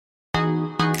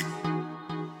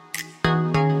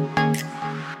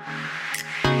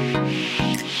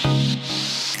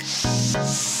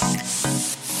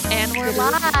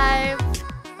live.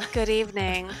 Good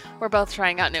evening. We're both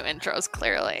trying out new intros,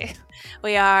 clearly.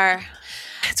 We are.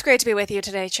 It's great to be with you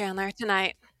today, Chandler,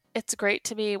 tonight. It's great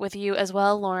to be with you as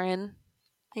well, Lauren.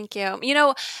 Thank you. You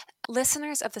know,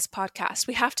 listeners of this podcast,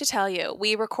 we have to tell you,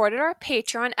 we recorded our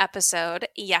Patreon episode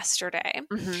yesterday.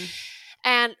 Mm-hmm.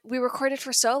 And we recorded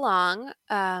for so long.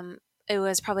 It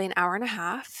was probably an hour and a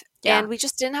half. Yeah. And we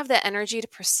just didn't have the energy to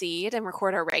proceed and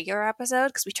record our regular episode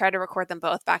because we tried to record them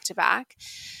both back to back.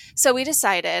 So we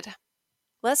decided,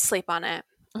 let's sleep on it.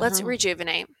 Let's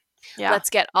rejuvenate. Yeah. Let's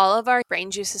get all of our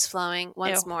brain juices flowing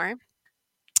once more.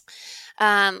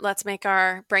 Let's make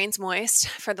our brains moist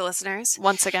for the listeners.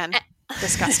 Once again,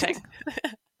 disgusting.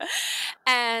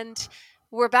 And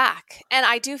we're back. And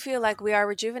I do feel like we are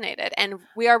rejuvenated and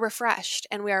we are refreshed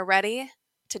and we are ready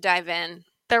to dive in.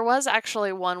 There was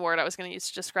actually one word I was going to use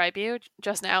to describe you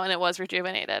just now, and it was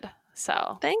rejuvenated.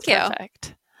 So thank you.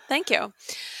 Perfect. Thank you.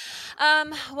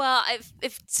 Well,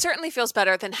 it certainly feels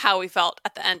better than how we felt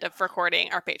at the end of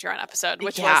recording our Patreon episode,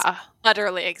 which was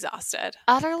utterly exhausted.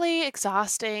 Utterly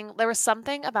exhausting. There was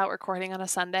something about recording on a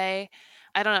Sunday.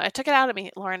 I don't know. It took it out of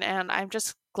me, Lauren, and I'm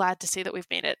just glad to see that we've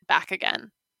made it back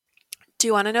again. Do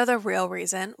you want to know the real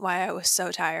reason why I was so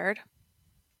tired?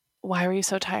 Why were you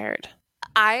so tired?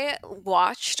 I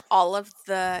watched all of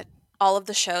the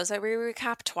shows that we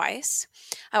recapped twice.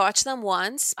 I watched them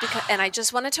once and I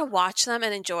just wanted to watch them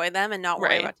and enjoy them and not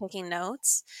worry about taking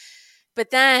notes.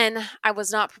 But then I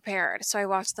was not prepared, so I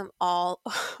watched them all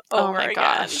over again.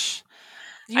 Gosh.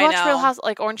 You watched Real House,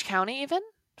 like Orange County even?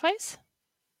 Twice?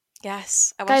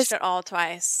 Yes, I watched it all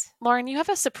twice. Lauren, you have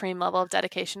a supreme level of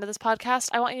dedication to this podcast.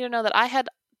 I want you to know that I had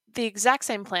the exact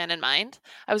same plan in mind.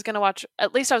 I was going to watch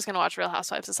Real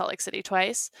Housewives of Salt Lake City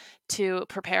twice to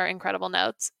prepare incredible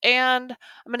notes. And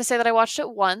I'm going to say that I watched it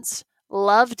once,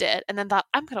 loved it, and then thought,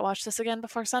 I'm going to watch this again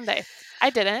before Sunday.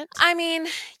 I didn't. I mean,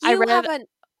 I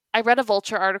read a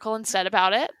Vulture article instead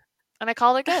about it, and I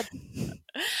called it good.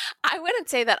 I wouldn't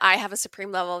say that I have a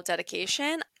supreme level of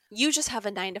dedication. You just have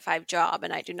a 9-to-5 job,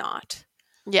 and I do not.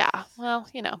 Yeah. Well,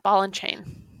 ball and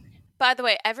chain. By the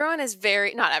way, everyone is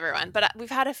not everyone, but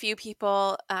we've had a few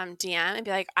people DM and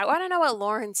be like, I want to know what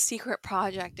Lauren's secret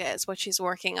project is, what she's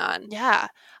working on. Yeah.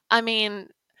 I mean,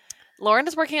 Lauren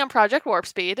is working on Project Warp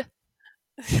Speed.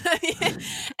 And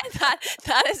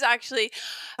that is actually,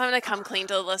 I'm going to come clean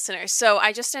to the listeners. So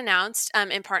I just announced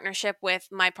in partnership with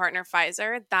my partner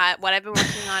Pfizer that what I've been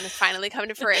working on has finally come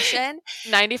to fruition.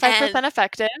 95%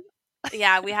 effective.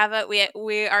 Yeah,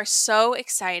 we are so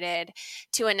excited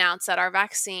to announce that our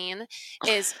vaccine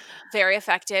is very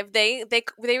effective. They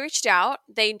reached out.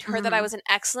 They heard that I was an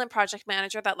excellent project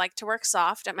manager that liked to work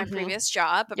soft at my previous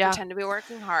job, but pretend to be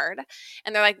working hard.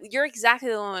 And they're like, "You're exactly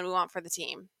the woman we want for the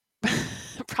team."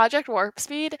 Project Warp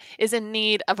Speed is in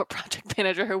need of a project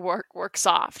manager who works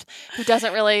soft, who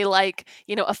doesn't really like,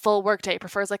 a full work day,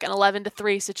 prefers like an 11 to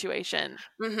 3 situation.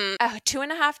 A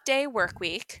 2.5-day work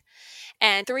week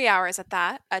and 3 hours at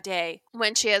that a day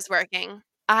when she is working.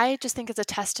 I just think it's a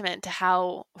testament to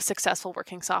how successful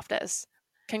working soft is.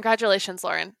 Congratulations,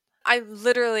 Lauren. I'm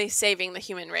literally saving the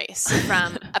human race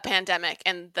from a pandemic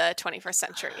in the 21st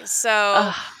century.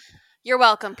 So you're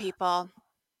welcome, people.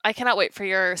 I cannot wait for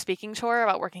your speaking tour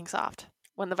about working soft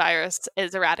when the virus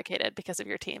is eradicated because of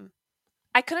your team.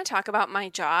 I couldn't talk about my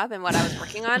job and what I was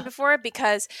working on before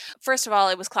because, first of all,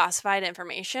 it was classified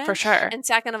information. For sure. And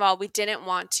second of all, we didn't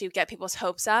want to get people's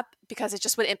hopes up because it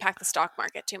just would impact the stock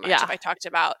market too much if I talked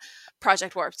about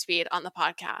Project Warp Speed on the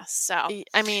podcast. So,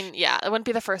 I mean, it wouldn't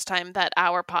be the first time that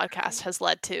our podcast has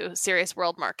led to serious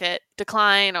world market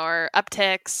decline or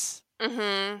upticks.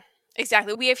 Mm-hmm.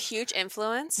 Exactly. We have huge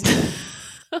influence.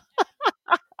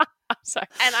 Sorry.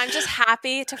 And I'm just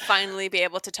happy to finally be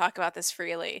able to talk about this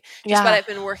freely. Just what I've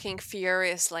been working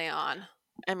furiously on.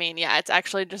 I mean, it's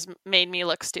actually just made me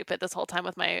look stupid this whole time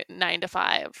with my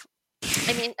 9-to-5.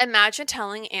 I mean, imagine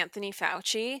telling Anthony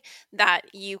Fauci that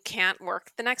you can't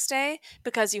work the next day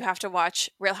because you have to watch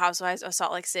Real Housewives of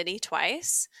Salt Lake City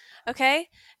twice. Okay?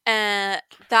 That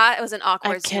was an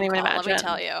awkward Zoom call, let me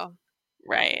tell you.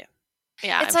 Right.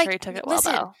 Yeah, it's I'm sure he took it well,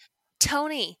 though.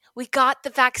 Tony, we got the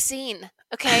vaccine,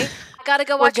 okay? I gotta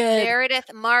go watch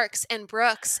Meredith, Marks, and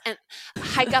Brooks and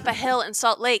hike up a hill in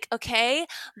Salt Lake, okay?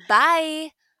 Bye.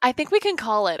 I think we can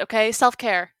call it, okay?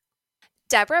 Self-care.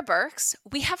 Deborah Birx,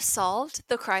 we have solved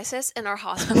the crisis in our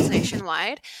hospitals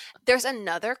nationwide. There's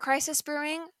another crisis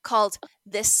brewing called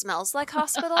This Smells Like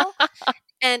Hospital.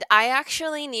 And I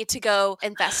actually need to go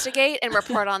investigate and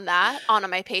report on that on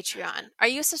my Patreon. Are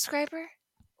you a subscriber?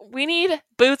 We need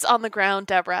boots on the ground,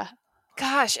 Deborah.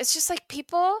 Gosh, it's just like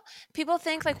people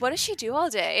think like, what does she do all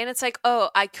day? And it's like, oh,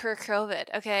 I cure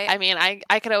COVID. Okay. I mean,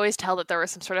 I could always tell that there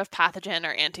was some sort of pathogen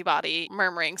or antibody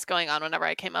murmurings going on whenever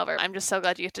I came over. I'm just so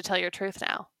glad you get to tell your truth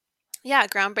now. Yeah,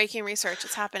 groundbreaking research.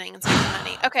 It's happening in St.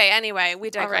 Honey. Okay, anyway, we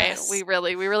All right, digress. we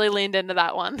really leaned into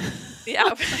that one.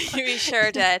 Yeah, we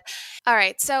sure did. All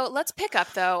right, so let's pick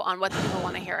up though on what the people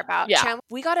want to hear about. Yeah. Chan,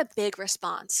 we got a big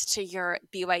response to your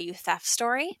BYU theft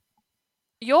story.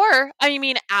 Our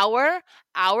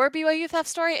BYU theft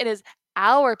story. It is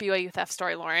our BYU theft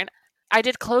story, Lauren. I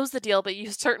did close the deal, but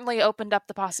you certainly opened up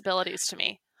the possibilities to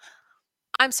me.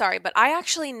 I'm sorry, but I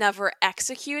actually never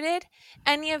executed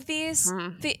any of these.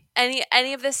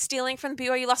 Any of this stealing from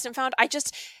BYU Lost and Found. I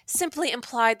just simply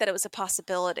implied that it was a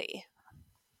possibility.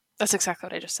 That's exactly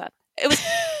what I just said. It was.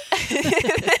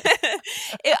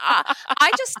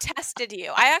 I just tested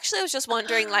you. I actually was just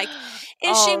wondering, like,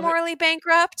 is she morally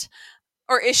bankrupt,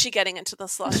 or is she getting into the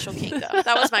celestial kingdom?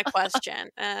 That was my question.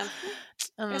 I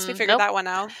guess we figured that one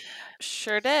out.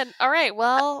 Sure did. All right.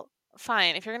 Well,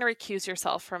 fine. If you're going to recuse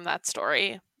yourself from that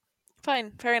story,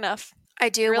 fine. Fair enough. I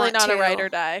do You're really want not to a ride or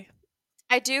die.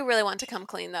 I do really want to come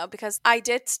clean though, because I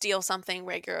did steal something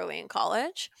regularly in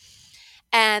college,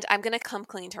 and I'm going to come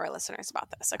clean to our listeners about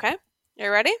this. Okay,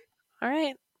 you ready? All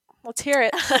right. Let's hear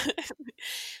it.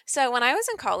 So when I was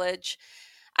in college,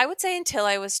 I would say until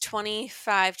I was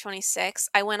 25, 26,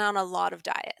 I went on a lot of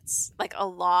diets, like a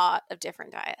lot of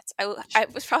different diets. I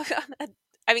was probably on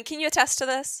I mean, can you attest to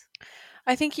this?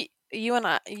 I think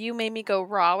you made me go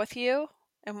raw with you.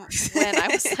 And when I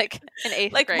was like in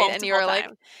eighth Like grade, and you were times.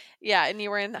 like, yeah, and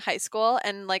you were in high school,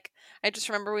 and like I just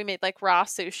remember we made like raw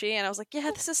sushi, and I was like,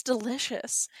 yeah, this is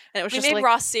delicious. And it was We just made like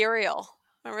raw cereal.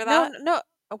 Remember that? no.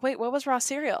 Oh, wait, what was raw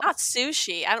cereal? Not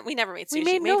sushi. We never made sushi.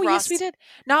 We made raw. Yes, we did.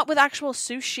 Not with actual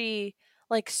sushi,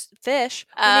 like fish.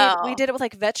 We did it with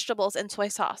like vegetables and soy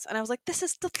sauce, and I was like, this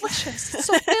is delicious. It's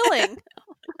so filling.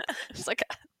 It's like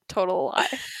a total lie.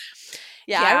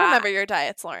 Yeah, I remember your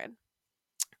diets, Lauren.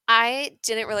 I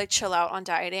didn't really chill out on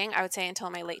dieting, I would say, until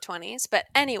my late 20s. But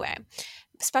anyway,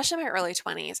 especially my early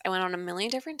 20s, I went on a million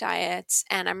different diets.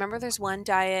 And I remember there's one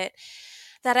diet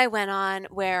that I went on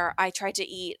where I tried to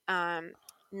eat 9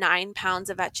 pounds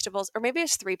of vegetables, or maybe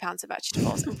it's 3 pounds of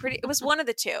vegetables. It was one of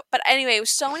the two. But anyway, it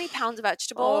was so many pounds of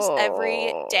vegetables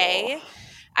every day.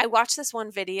 I watched this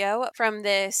one video from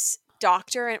this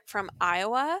doctor from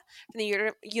Iowa, from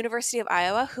the University of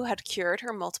Iowa, who had cured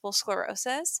her multiple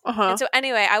sclerosis. And so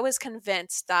anyway, I was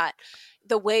convinced that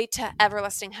the way to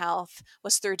everlasting health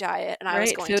was through diet, and I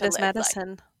was going to live medicine.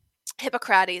 Like,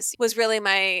 Hippocrates was really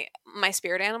my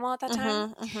spirit animal at that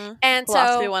time. And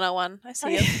Philosophy so 101. I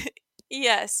see you.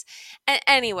 Yes. And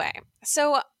anyway,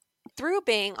 so through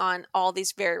being on all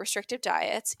these very restrictive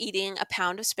diets, eating a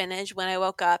pound of spinach when I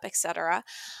woke up, etc.,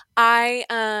 I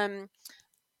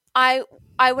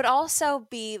would also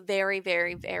be very,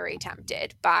 very, very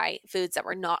tempted by foods that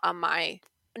were not on my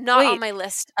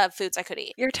list of foods I could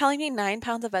eat. You're telling me 9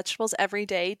 pounds of vegetables every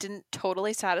day didn't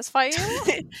totally satisfy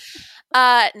you?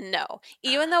 No.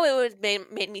 Even though it would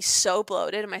made me so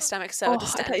bloated and my stomach so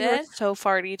distended. I thought you were so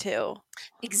farty too.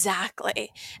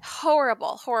 Exactly.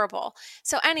 Horrible, horrible.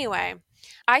 So anyway,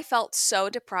 I felt so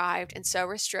deprived and so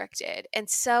restricted. And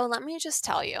so let me just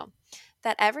tell you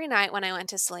that every night when I went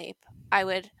to sleep, I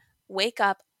would wake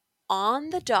up on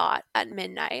the dot at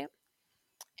midnight,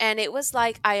 and it was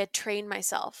like I had trained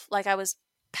myself, like I was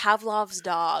Pavlov's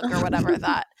dog or whatever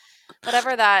that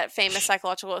famous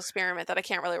psychological experiment that I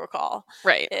can't really recall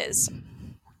is.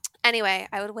 Anyway,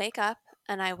 I would wake up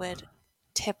and I would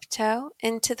tiptoe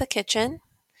into the kitchen,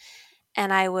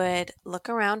 and I would look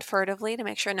around furtively to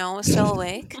make sure no one was still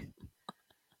awake.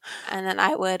 And then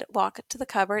I would walk to the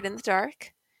cupboard in the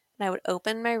dark, and I would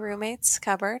open my roommate's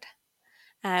cupboard,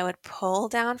 and I would pull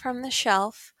down from the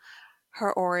shelf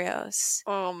her Oreos.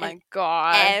 Oh my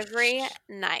god! Every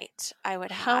night I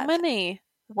would have how many?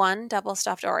 One double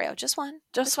stuffed Oreo, just one,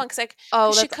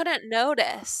 because she couldn't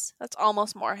notice. That's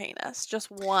almost more heinous. Just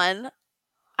one.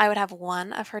 I would have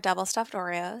one of her double stuffed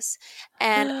Oreos,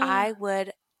 and I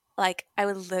would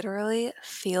literally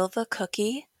feel the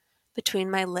cookie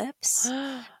between my lips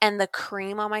and the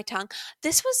cream on my tongue.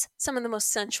 This was some of the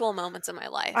most sensual moments of my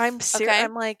life. I'm serious. Okay?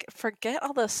 I'm like, forget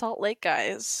all the Salt Lake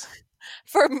guys.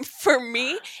 For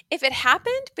me, if it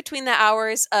happened between the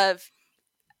hours of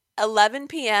 11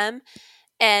 p.m.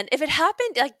 and if it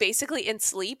happened like basically in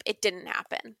sleep, it didn't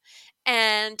happen.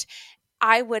 And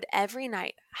I would every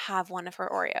night have one of her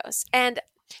Oreos. And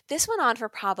this went on for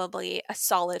probably a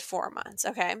solid 4 months,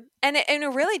 okay? And it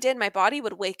really did. My body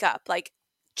would wake up like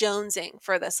jonesing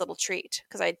for this little treat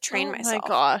because I'd trained myself. Oh my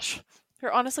gosh.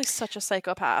 You're honestly such a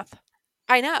psychopath.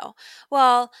 I know.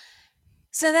 Well,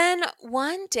 So then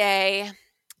one day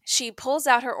she pulls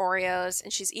out her Oreos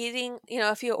and she's eating,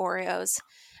 a few Oreos.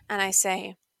 And I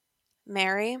say,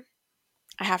 Mary,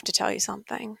 I have to tell you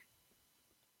something.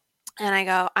 And I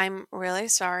go, I'm really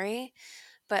sorry,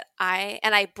 but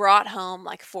I brought home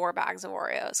like 4 bags of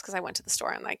Oreos because I went to the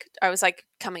store and like I was like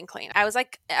coming clean. I was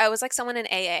like someone in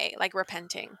AA, like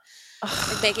repenting,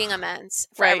 like making amends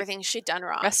for Right. everything she'd done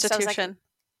wrong. So I was like, Restitution.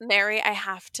 Mary, I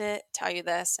have to tell you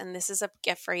this, and this is a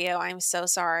gift for you. I'm so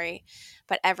sorry,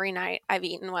 but every night I've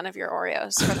eaten one of your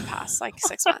Oreos for the past like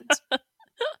 6 months.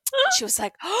 She was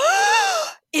like,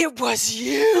 oh, it was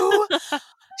you.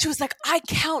 She was like, I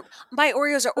count my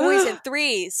Oreos are always in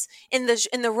threes in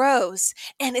the rows,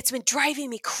 and it's been driving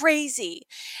me crazy.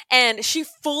 And she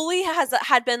fully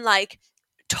had been like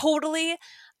totally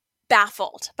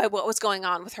baffled by what was going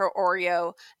on with her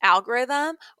Oreo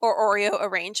algorithm or Oreo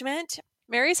arrangement.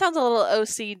 Mary sounds a little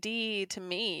OCD to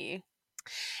me.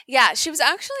 Yeah, she was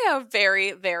actually a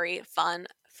very, very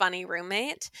funny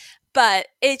roommate, but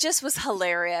it just was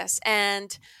hilarious.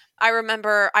 And I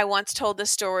remember I once told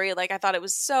this story, like I thought it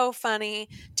was so funny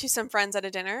to some friends at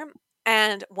a dinner,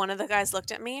 and one of the guys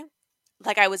looked at me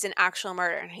like I was an actual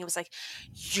murder, and he was like,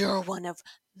 "You're one of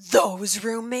those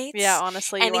Yeah, roommates?"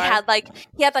 honestly, And you he are. had like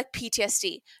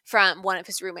PTSD from one of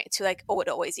his roommates who like would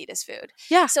always eat his food.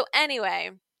 Yeah, So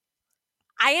anyway,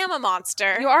 I am a you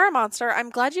monster. are a monster. I'm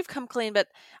glad you've come clean, but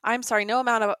I'm sorry, no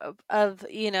amount of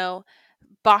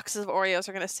boxes of Oreos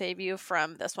are going to save you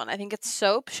from this one. I think it's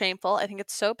so shameful. I think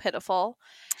it's so pitiful.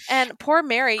 And poor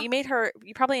Mary,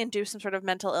 you probably induced some sort of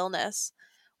mental illness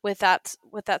with that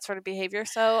sort of behavior.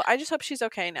 So I just hope she's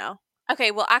okay now. Okay,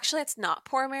 well, actually, it's not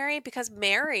poor Mary because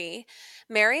Mary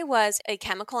was a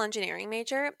chemical engineering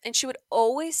major, and she would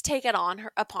always take it on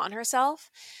her upon herself.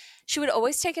 She would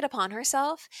always take it upon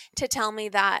herself to tell me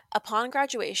that upon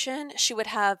graduation, she would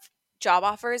have job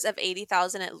offers of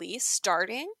 80,000 at least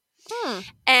starting. Hmm.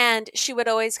 And she would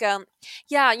always go,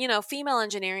 yeah, female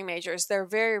engineering majors, they're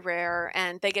very rare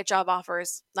and they get job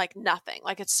offers like nothing.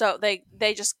 Like it's so they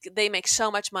make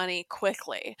so much money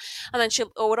quickly. And then she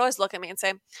would always look at me and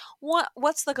say,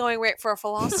 what's the going rate for a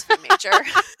philosophy major?"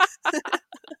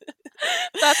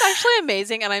 That's actually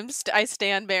amazing, and I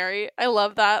stand Mary. I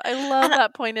love that. I love And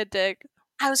that pointed dig.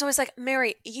 I was always like,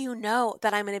 "Mary, you know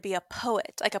that I'm going to be a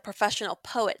poet, like a professional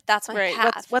poet. That's my Right.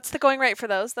 path." What's the going rate for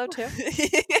those though too?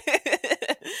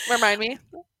 Remind me.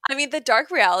 I mean, the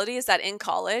dark reality is that in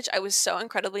college, I was so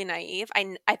incredibly naive.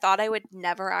 I thought I would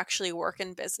never actually work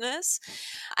in business.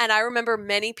 And I remember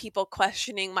many people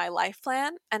questioning my life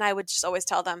plan. And I would just always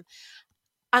tell them,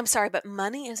 I'm sorry, but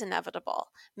money is inevitable.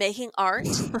 Making art,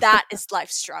 that is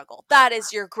life's struggle. That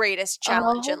is your greatest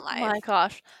challenge in Oh my life.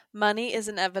 gosh. Money is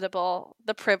inevitable.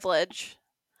 The privilege.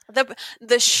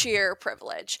 The sheer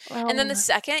privilege. And then the Oh,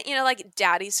 second, like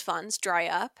daddy's funds dry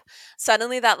up,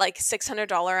 suddenly that like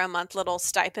 $600 a month little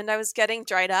stipend I was getting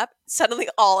dried up. Suddenly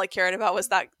all I cared about was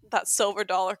that silver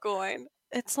dollar coin.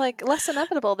 it's like less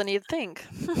inevitable than you'd think.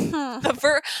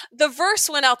 The verse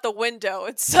went out the window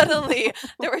and suddenly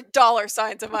there were dollar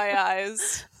signs in my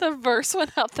eyes. The verse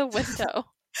went out the window.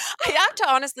 I have to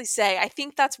honestly say, I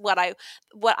think that's what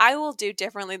I will do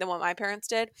differently than what my parents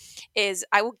did is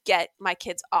I will get my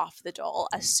kids off the dole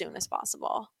as soon as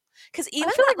possible. Because I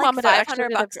even feel at like like mom and dad five actually hundred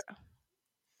did a bucks,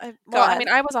 well, go I mean, ahead.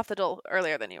 I was off the dole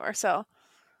earlier than you were, so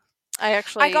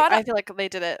I got I feel like they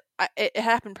did it. It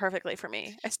happened perfectly for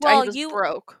me. I well, was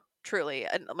broke, truly,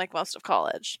 and like most of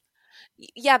college.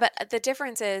 yeah, but the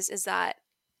difference is that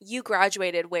you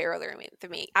graduated way earlier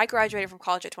than me. I graduated from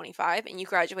college at 25, and you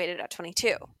graduated at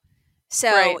 22. So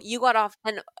Right. you got off,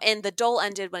 and the dole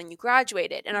ended when you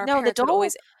graduated, and our No, the parents would dole,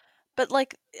 always. but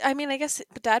like, I mean, I guess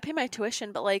dad paid my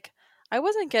tuition, but like, I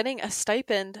wasn't getting a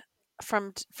stipend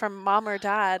from mom or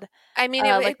dad, I mean,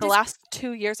 it, like it the just last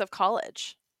 2 years of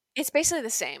college. it's basically the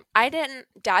same. I didn't.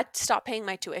 Dad stopped paying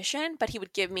my tuition, but he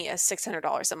would give me a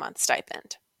 $600 a month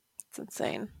stipend. It's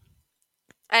insane.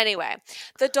 Anyway,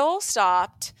 the dole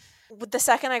stopped the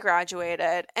second I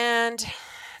graduated, and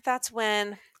that's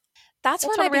when that's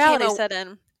That's when when I became reality a set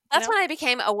in. You that's know, when I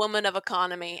became a woman of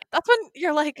economy. that's when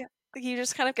you're like, you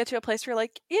just kind of get to a place where you're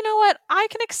like, you know what? I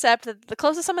can accept that the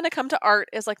closest I'm going to come to art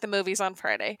is like the movies on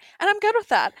Friday, and I'm good with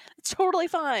that. It's totally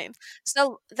fine.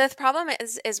 So the problem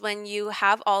is when you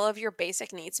have all of your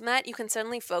basic needs met, you can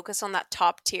suddenly focus on that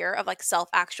top tier of like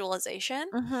self-actualization,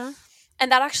 Mm-hmm.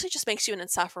 and that actually just makes you an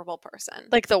insufferable person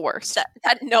Like the worst.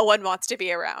 that no one wants to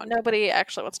be around. Nobody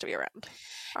actually wants to be around.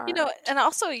 All right. And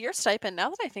also your stipend, now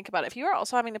that I think about it, if you were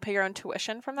also having to pay your own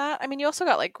tuition from that, I mean, you also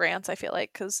got like grants, I feel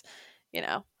like, because, you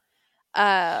know,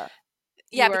 uh,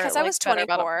 you Yeah, were because I like was better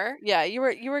about it. 24. Yeah, you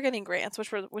were getting grants,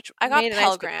 which I got made a nice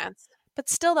Pell Grants. But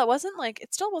still, that wasn't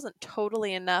it still wasn't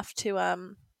totally enough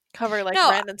to cover like No,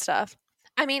 rent and stuff.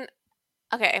 I mean,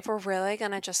 okay, if we're really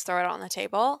gonna just throw it on the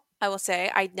table, I will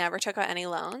say I never took out any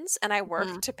loans and I worked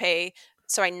Mhm. to pay,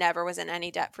 so I never was in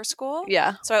any debt for school.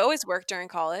 Yeah. So I always worked during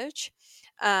college.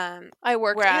 I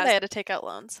worked and I Whereas had to take out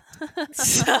loans.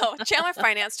 so Chandler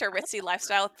financed her ritzy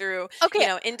lifestyle through, Okay.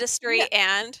 No, industry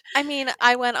and I mean,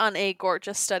 I went on a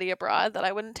gorgeous study abroad that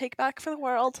I wouldn't take back for the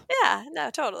world. yeah,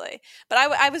 no, totally. But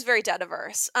I was very debt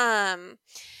averse. Okay,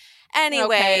 I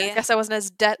Anyway, guess I wasn't as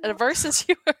debt averse as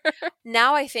you were.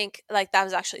 now I think like that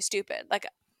was actually stupid. Like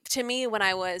to me, when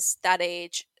I was that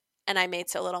age and I made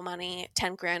so little money,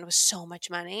 10 grand was so much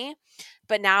money.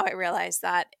 But now I realize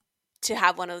that to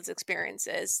have one of those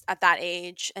experiences at that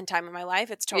age and time in my life,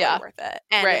 it's totally Yeah, worth it.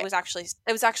 And right. it was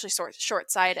actually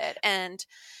short sighted. And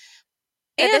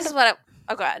this And is what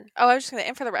oh, go ahead. I was just gonna,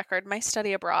 and for the record, my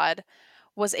study abroad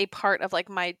was a part of like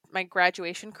my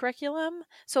graduation curriculum.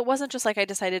 So it wasn't just like I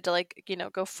decided to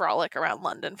go frolic around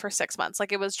London for 6 months.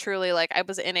 Like it was truly like I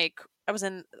was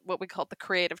in what we called the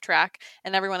creative track,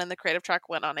 and everyone in the creative track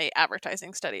went on a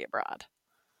advertising study abroad.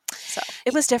 So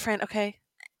it Y- was different. Okay,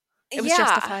 it was Yeah.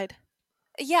 justified.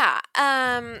 Yeah.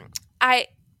 I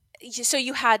so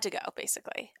you had to go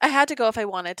basically. I had to go if I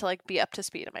wanted to like be up to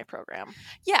speed in my program.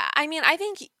 Yeah, I mean, I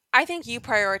think you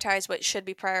prioritized what should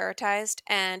be prioritized,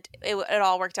 and it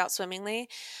all worked out swimmingly.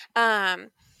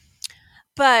 Um,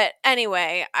 but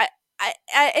anyway,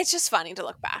 it's just funny to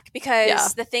look back Yeah.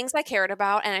 because the things I cared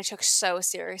about and I took so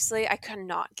seriously, I could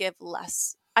not give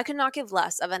less. I could not give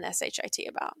less of an SHIT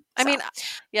about. I So mean,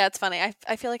 yeah, it's funny.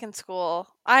 I feel like in school,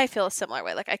 I feel a similar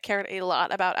way. Like I cared a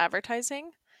lot about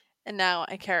advertising, and now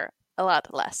I care a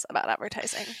lot less about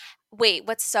advertising. wait,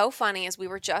 what's so funny is we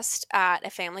were just at a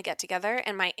family get together,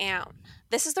 and my aunt.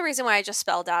 This is the reason why I just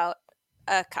spelled out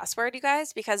a cuss word, you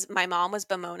guys, because my mom was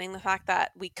bemoaning the fact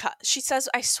that we cut. She says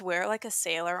I swear like a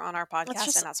sailor on our That's podcast,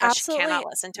 just and that's why she absolutely cannot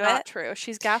listen to not it. true.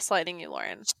 She's gaslighting you,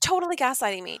 Lauren. She's totally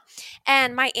gaslighting me.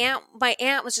 And my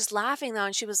aunt was just laughing though,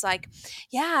 and she was like,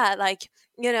 "Yeah, like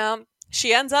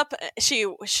she ends up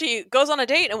she goes on a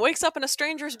date and wakes up in a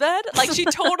stranger's bed." Like she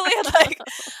totally had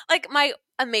like my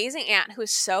amazing aunt who is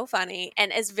so funny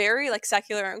and is very like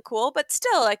secular and cool, but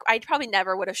still like I probably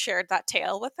never would have shared that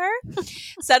tale with her.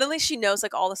 Suddenly she knows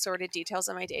like all the sordid details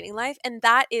of my dating life, and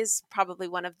that is probably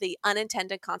one of the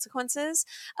unintended consequences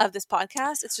of this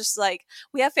podcast. It's just like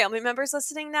we have family members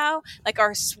listening now, like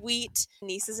our sweet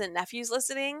nieces and nephews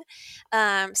listening.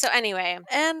 So anyway,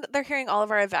 And they're hearing all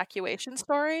of our evacuation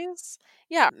stories.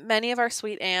 Yeah, many of our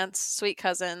sweet aunts, sweet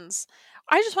cousins.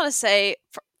 I just want to say,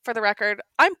 for the record,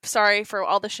 I'm sorry for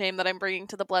all the shame that I'm bringing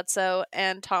to the Bledsoe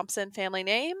and Thompson family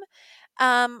name.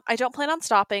 I don't plan on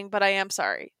stopping, but I am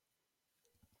sorry.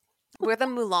 we're the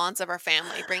Mulans of our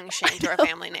family, bringing shame I to our know,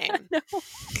 family I name. know.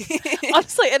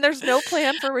 Honestly, and there's no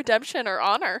plan for redemption or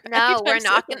honor No,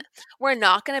 anytime soon. we're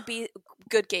not gonna be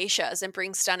good geishas and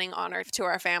bring stunning honor to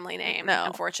our family name, No.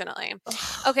 unfortunately. Ugh.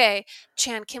 Okay,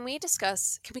 Chan, can we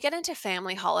get into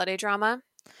family holiday drama?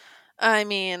 I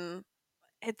mean,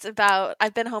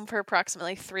 I've been home for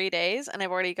approximately 3 days, and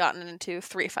I've already gotten into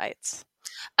 3 fights.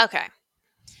 Okay,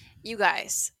 you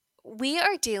guys, we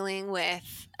are dealing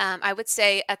with, I would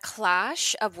say, a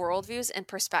clash of worldviews and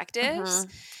perspectives. Hmm.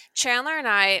 Chandler and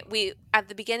I, we at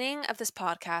the beginning of this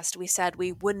podcast, we said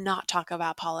we would not talk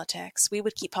about politics. We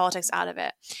would keep politics out of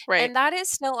it. Right. And that is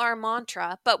still our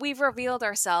mantra, but we've revealed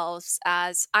ourselves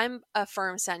as I'm a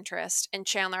firm centrist, and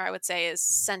Chandler, I would say, is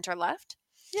center left.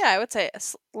 Yeah, I would say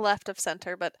left of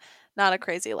center, but not a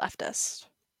crazy leftist.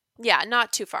 Yeah,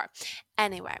 not too far.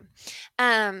 Anyway,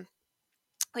 um,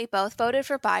 we both voted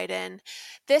for Biden.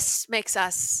 This makes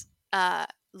us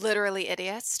literally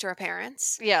idiots to our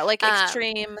parents. Yeah, like Um,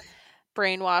 extreme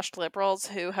brainwashed liberals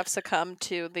who have succumbed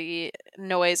to the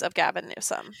noise of Gavin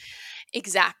Newsom.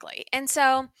 exactly. And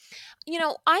so,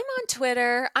 I'm on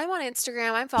Twitter, I'm on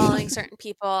Instagram, I'm following certain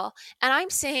people, and I'm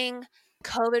seeing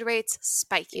COVID rates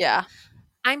spiking. Yeah.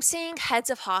 I'm seeing heads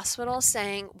of hospitals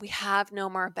saying we have no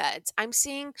more beds. I'm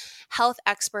seeing health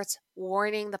experts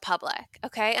warning the public.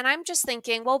 Okay. And I'm just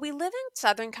thinking, well, we live in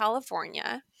Southern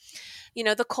California.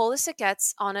 The coldest it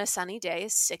gets on a sunny day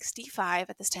is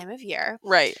 65 at this time of year.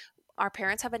 Right. Our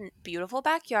parents have a beautiful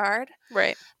backyard.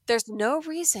 Right. There's no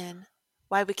reason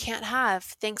why we can't have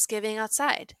Thanksgiving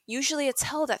outside. Usually it's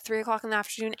held at 3 o'clock in the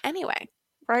afternoon anyway.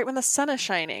 Right when the sun is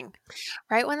shining.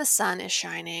 Right when the sun is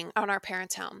shining on our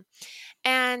parents' home.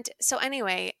 And so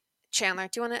anyway, Chandler,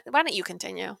 why don't you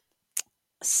continue?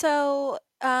 So,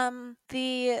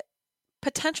 the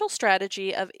potential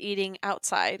strategy of eating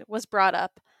outside was brought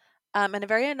up in a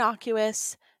very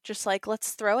innocuous, just like,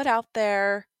 let's throw it out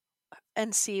there.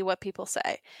 and see what people say.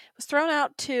 It was thrown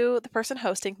out to the person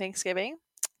hosting Thanksgiving.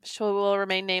 She will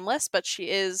remain nameless, but she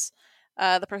is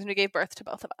the person who gave birth to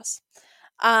both of us.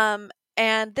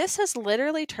 And this has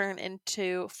literally turned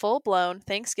into full-blown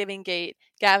ThanksgivingGate,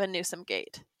 Gavin Newsom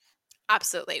gate.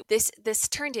 Absolutely. This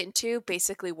turned into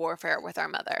basically warfare with our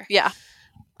mother. Yeah.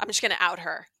 I'm just going to out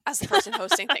her as the person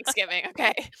hosting Thanksgiving,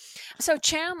 okay? So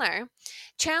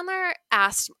Chandler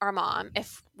asked our mom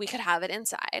if we could have it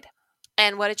inside.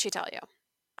 And what did she tell you?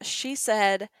 She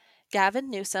said, Gavin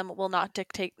Newsom will not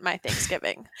dictate my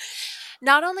Thanksgiving.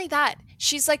 Not only that,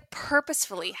 she's like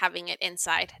purposefully having it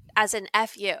inside as an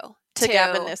FU to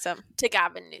Gavin Newsom. To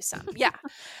Gavin Newsom, yeah.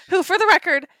 Who, for the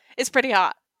record, is pretty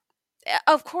hot.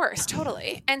 Of course,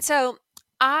 totally. And so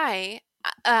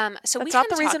that's not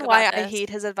the reason why I hate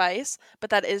his advice, but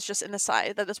that is just an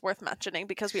aside that is worth mentioning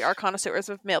because we are connoisseurs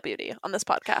of male beauty on this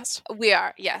podcast. We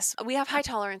are, yes. We have high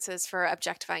tolerances for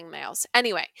objectifying males.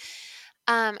 Anyway,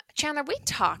 Chandler, we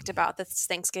talked about this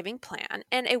Thanksgiving plan,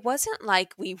 and it wasn't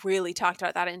like we really talked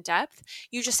about that in depth.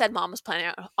 You just said mom was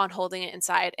planning on holding it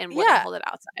inside and wouldn't hold it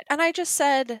outside. And I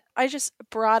just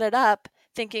brought it up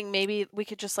thinking maybe we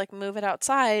could just like move it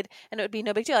outside and it would be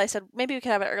no big deal. I said maybe we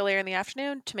could have it earlier in the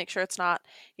afternoon to make sure it's not,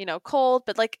 cold,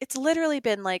 but like it's literally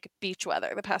been like beach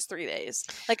weather the past 3 days.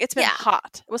 Like it's been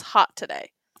hot. It was hot today.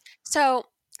 So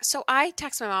I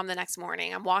text my mom the next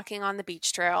morning. I'm walking on the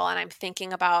beach trail and I'm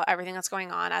thinking about everything that's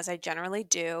going on as I generally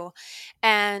do.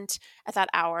 And at that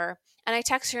hour, and I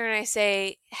text her and I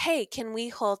say, hey, can we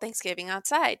hold Thanksgiving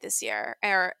outside this year?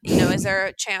 Or, is there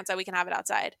a chance that we can have it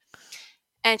outside?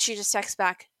 And she just texts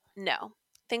back, no.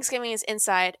 Thanksgiving is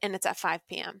inside and it's at 5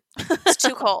 p.m. It's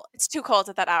too cold. It's too cold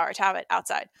at that hour to have it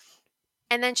outside.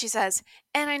 And then she says,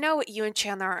 and I know what you and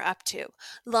Chandler are up to,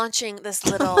 launching this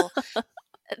little...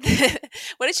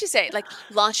 what did she say? Like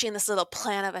launching this little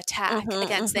plan of attack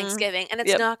against Thanksgiving, and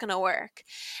it's not going to work.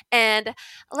 And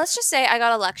let's just say I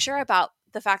got a lecture about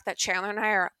the fact that Chandler and I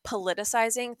are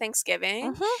politicizing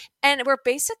Thanksgiving, and we're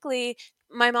basically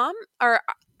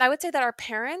I would say that our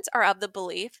parents are of the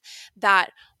belief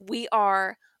that we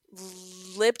are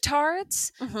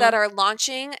libtards that are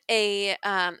launching a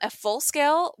full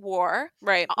scale war.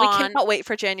 Right. We cannot wait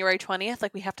for January 20th.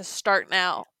 Like we have to start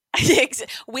now.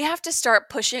 We have to start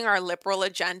pushing our liberal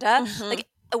agenda. Like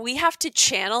we have to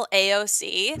channel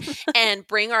AOC and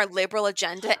bring our liberal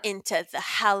agenda into the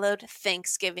hallowed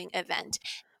Thanksgiving event.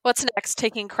 What's next?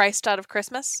 Taking Christ out of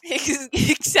Christmas?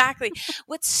 Exactly.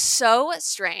 What's so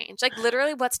strange, like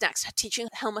literally what's next? Teaching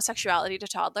homosexuality to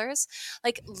toddlers?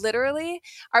 Like literally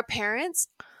our parents,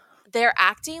 they're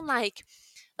acting like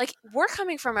we're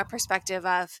coming from a perspective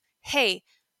of, hey,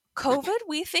 COVID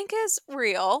we think is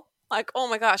real. Like, oh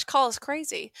my gosh, call us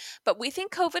crazy. But we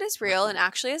think COVID is real and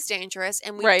actually is dangerous.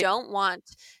 And we don't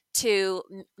want to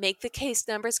make the case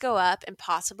numbers go up and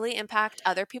possibly impact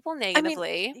other people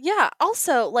negatively. I mean, yeah.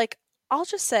 Also, like, I'll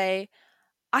just say,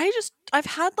 I've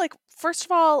had, like, first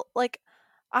of all, like,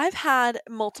 I've had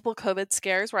multiple COVID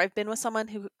scares where I've been with someone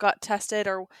who got tested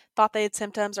or thought they had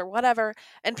symptoms or whatever,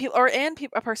 and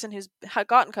a person who's had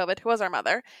gotten COVID, who was our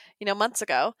mother, months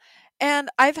ago. And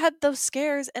I've had those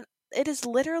scares, and it is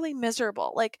literally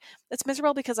miserable. Like it's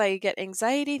miserable because I get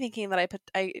anxiety thinking that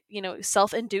I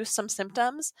self-induce some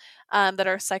symptoms that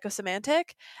are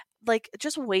psychosomatic. Like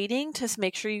just waiting to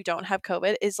make sure you don't have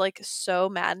COVID is like so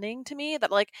maddening to me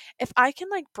that like if I can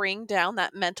like bring down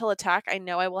that mental attack I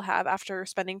know I will have after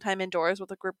spending time indoors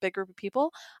with a big group of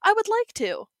people, I would like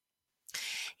to.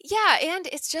 Yeah, and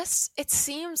it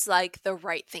seems like the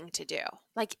right thing to do.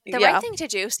 Like the right thing to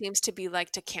do seems to be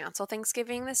like to cancel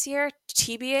Thanksgiving this year,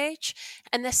 TBH.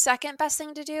 And the second best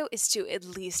thing to do is to at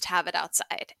least have it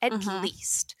outside, at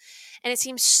least. And it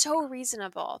seems so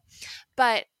reasonable.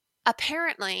 But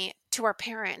apparently to our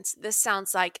parents, this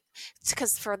sounds like,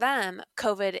 because for them,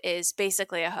 COVID is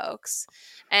basically a hoax.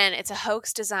 And it's a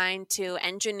hoax designed to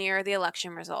engineer the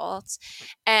election results.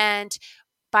 And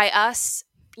by us,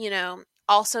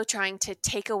 also trying to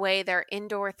take away their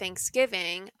indoor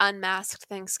Thanksgiving, unmasked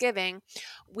Thanksgiving,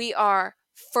 we are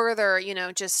further,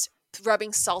 just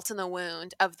rubbing salt in the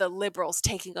wound of the liberals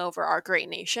taking over our great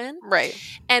nation. Right.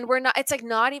 And we're not, it's like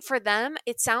not for them.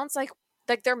 It sounds like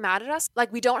they're mad at us.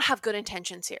 Like we don't have good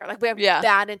intentions here. Like we have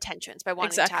bad intentions by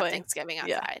wanting to have Thanksgiving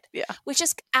outside. Yeah. Which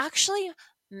is actually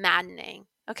maddening.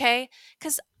 Okay.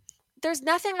 Because there's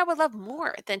nothing I would love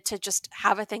more than to just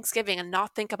have a Thanksgiving and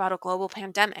not think about a global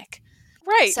pandemic.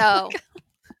 Right. So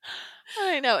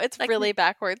I know it's like, really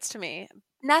backwards to me.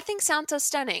 Nothing sounds so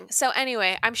stunning. So,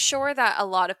 anyway, I'm sure that a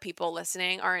lot of people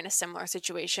listening are in a similar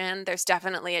situation. There's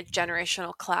definitely a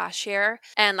generational clash here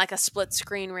and like a split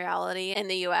screen reality in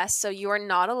the US. So, you are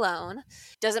not alone.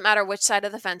 Doesn't matter which side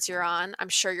of the fence you're on. I'm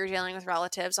sure you're dealing with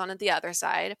relatives on the other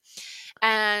side.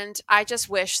 And I just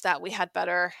wish that we had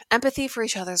better empathy for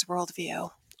each other's worldview.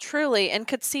 Truly, and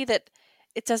could see that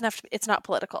it doesn't have to, it's not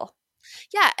political.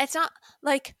 Yeah, it's not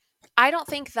like I don't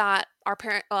think that our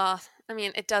parent. Well, I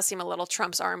mean, it does seem a little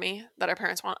Trump's army that our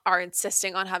parents are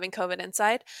insisting on having COVID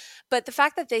inside, but the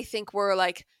fact that they think we're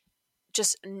like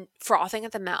just frothing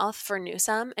at the mouth for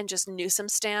Newsom and just Newsom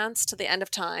stance to the end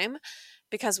of time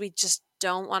because we just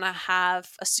don't want to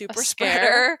have a super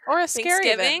spreader or a scare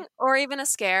Thanksgiving or even a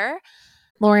scare.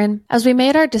 Lauren, as we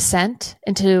made our descent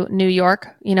into New York,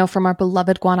 from our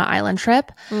beloved Guana Island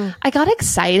trip, I got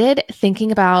excited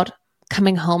thinking about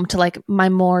coming home to like my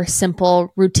more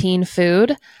simple routine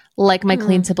food, like my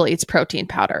Clean Simple Eats protein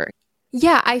powder.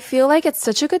 Yeah, I feel like it's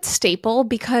such a good staple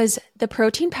because the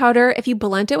protein powder, if you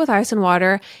blend it with ice and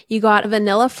water, you got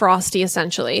vanilla frosty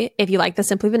essentially, if you like the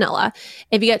simply vanilla.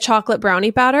 If you get chocolate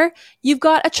brownie batter, you've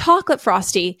got a chocolate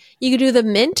frosty. You could do the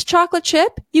mint chocolate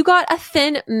chip, you got a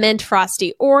thin mint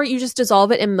frosty, or you just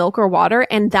dissolve it in milk or water,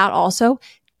 and that also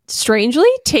strangely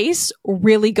tastes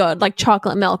really good, like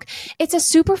chocolate milk. It's a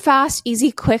super fast, easy,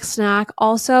 quick snack.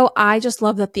 Also, I just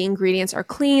love that the ingredients are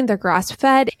clean, they're grass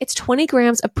fed. It's 20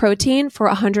 grams of protein for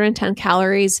 110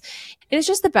 calories. It is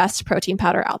just the best protein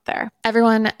powder out there.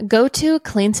 Everyone, go to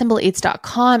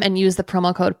cleansimpleeats.com and use the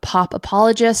promo code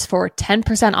POPAPOLOGIST for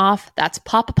 10% off. That's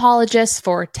POPAPOLOGIST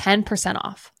for 10%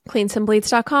 off.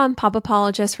 Cleansimpleeats.com,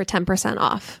 POPAPOLOGIST for 10%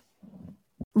 off.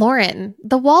 Lauren,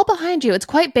 the wall behind you, it's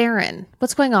quite barren.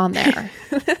 What's going on there?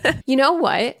 You know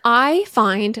what? I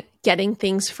find getting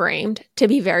things framed to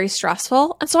be very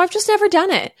stressful. And so I've just never done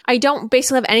it. I don't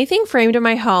basically have anything framed in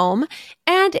my home.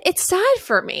 And it's sad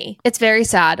for me. It's very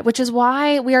sad, which is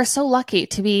why we are so lucky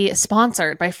to be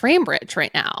sponsored by FrameBridge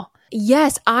right now.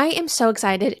 Yes, I am so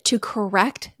excited to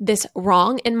correct this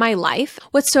wrong in my life.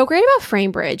 What's so great about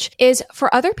FrameBridge is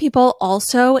for other people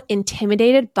also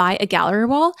intimidated by a gallery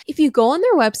wall, if you go on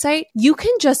their website, you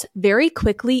can just very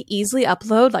quickly, easily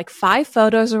upload like 5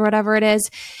 photos or whatever it is,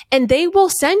 and they will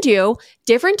send you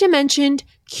different dimensioned,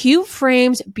 cute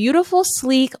frames, beautiful,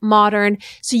 sleek, modern,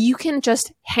 so you can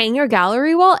just hang your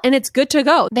gallery wall and it's good to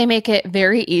go. They make it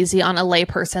very easy on a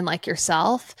layperson like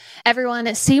yourself.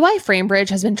 Everyone, see why FrameBridge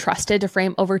has been trusted to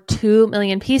frame over 2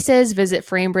 million pieces. Visit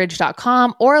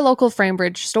framebridge.com or a local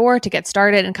FrameBridge store to get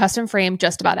started and custom frame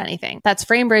just about anything. That's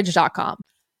framebridge.com.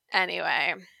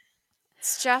 Anyway,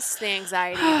 it's just the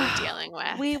anxiety we're dealing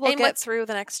with. We will get through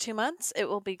the next 2 months. It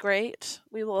will be great.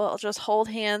 We will just hold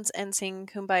hands and sing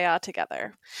Kumbaya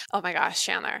together. Oh my gosh,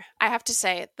 Chandler. I have to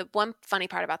say, the one funny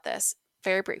part about this,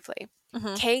 very briefly,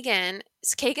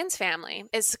 Kagan's family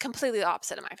is completely the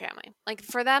opposite of my family. Like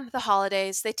for them, the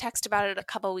holidays, they text about it a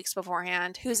couple weeks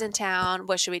beforehand. Who's in town?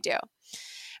 What should we do?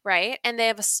 Right? And they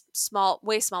have a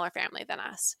way smaller family than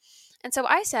us. And so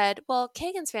I said, well,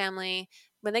 Kagan's family,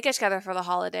 when they get together for the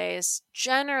holidays,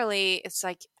 generally it's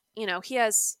like, he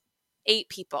has 8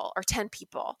 people or 10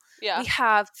 people. Yeah. We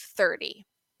have 30.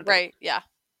 Right. Yeah.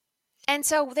 And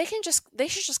so they should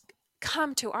just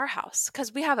come to our house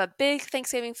because we have a big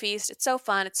Thanksgiving feast. It's so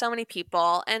fun. It's so many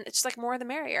people and it's just like more the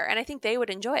merrier. And I think they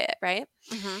would enjoy it. Right.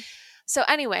 Mm-hmm. So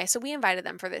anyway, so we invited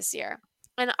them for this year.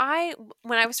 And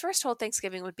when I was first told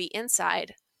Thanksgiving would be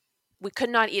inside, we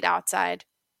could not eat outside.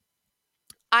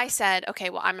 I said, okay,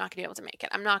 well, I'm not going to be able to make it.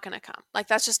 I'm not going to come. Like,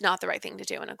 that's just not the right thing to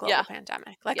do in a global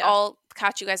pandemic. Like, I'll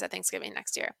catch you guys at Thanksgiving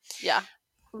next year. Yeah.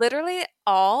 Literally,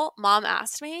 all Mom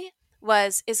asked me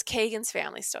was, is Kagan's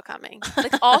family still coming?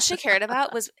 Like, all she cared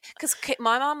about was, because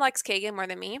my mom likes Kagan more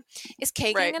than me. Is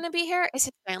Kagan going to be here? Is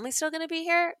his family still going to be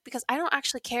here? Because I don't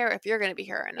actually care if you're going to be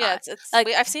here or not. Yeah, it's like,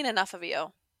 I've seen enough of you.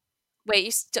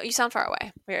 Wait, you sound far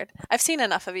away. Weird. I've seen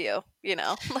enough of you,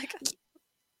 like...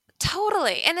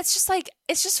 Totally. And it's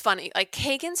just funny. Like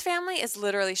Kagan's family is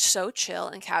literally so chill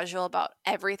and casual about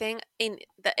everything it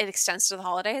extends to the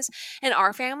holidays. And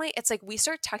our family, it's like we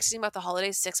start texting about the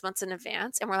holidays 6 months in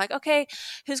advance. And we're like, okay,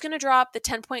 who's going to drop the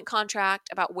 10-point contract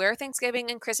about where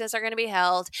Thanksgiving and Christmas are going to be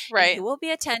held? Right. Who will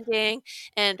be attending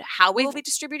and how we will be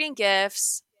distributing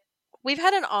gifts. We've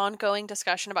had an ongoing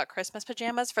discussion about Christmas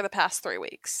pajamas for the past 3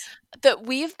 weeks. That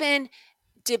we've been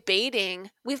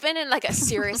in like a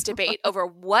serious debate over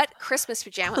what Christmas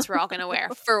pajamas we're all going to wear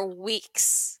for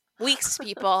weeks,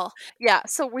 people. Yeah.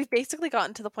 So we've basically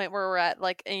gotten to the point where we're at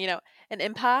like, an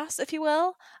impasse, if you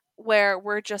will, where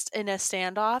we're just in a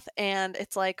standoff and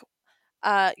it's like,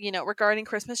 regarding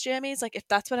Christmas jammies, like if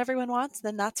that's what everyone wants,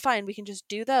 then that's fine. We can just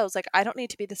do those. Like I don't need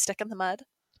to be the stick in the mud.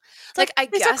 It's Like, I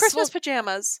these are guess Christmas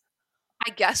pajamas.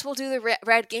 we'll do the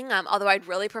red gingham, although I'd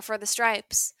really prefer the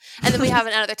stripes. And then we have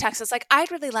another text that's like,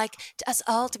 I'd really like us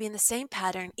all to be in the same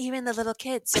pattern, even the little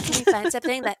kids. So can we find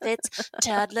something that fits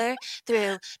toddler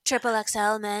through triple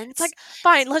XL men's? It's like,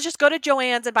 fine, let's just go to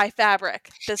Joann's and buy fabric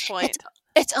at this point.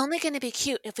 It's only going to be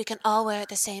cute if we can all wear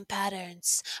the same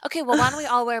patterns. Okay, well, why don't we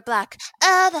all wear black?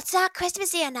 Oh, that's not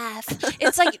Christmassy enough.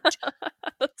 It's like,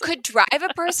 could drive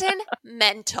a person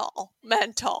mental.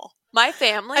 My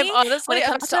family, I'm honestly when it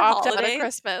comes to opt out of holidays,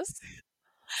 Christmas.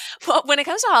 well, when it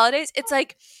comes to holidays, it's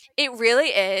like, it really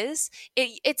is.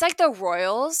 It's like the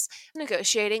royals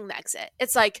negotiating Megxit.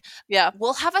 It's like, Yeah.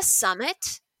 we'll have a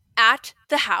summit at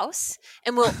the house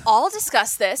and we'll all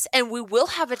discuss this and we will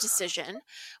have a decision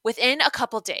within a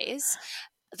couple days.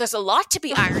 There's a lot to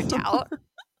be ironed out.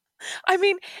 I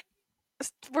mean,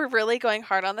 we're really going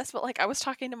hard on this, but like I was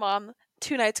talking to Mom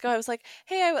 2 nights ago. I was like,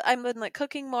 hey, I've been like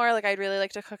cooking more. Like I'd really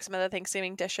like to cook some of the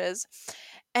Thanksgiving dishes.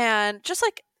 And just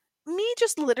like me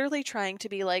just literally trying to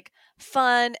be like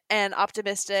fun and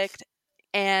optimistic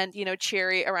and,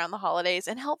 cheery around the holidays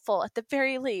and helpful at the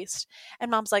very least. And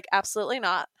Mom's like, absolutely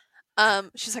not.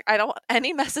 She's like, I don't want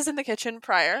any messes in the kitchen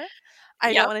prior.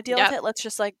 I don't want to deal with it. Let's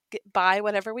just like buy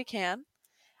whatever we can.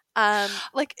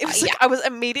 Like it was like I was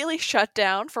immediately shut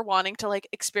down for wanting to like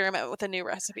experiment with a new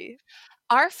recipe.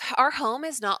 Our home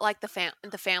is not like the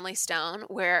family stone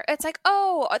where it's like,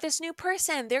 oh, this new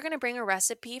person, they're going to bring a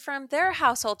recipe from their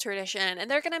household tradition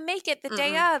and they're going to make it the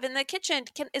day of in the kitchen.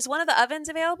 Is one of the ovens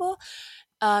available?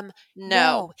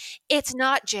 No, it's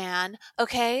not, Jan.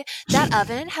 Okay. That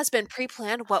oven has been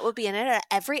pre-planned what would be in it at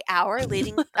every hour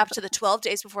leading up to the 12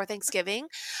 days before Thanksgiving.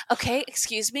 Okay.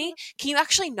 Excuse me. Can you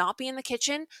actually not be in the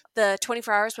kitchen the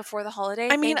 24 hours before the holiday?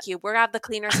 I mean, thank you. We're going to have the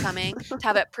cleaners coming to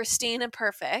have it pristine and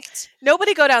perfect.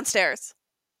 Nobody go downstairs.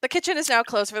 The kitchen is now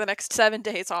closed for the next 7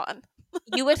 days on.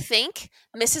 You would think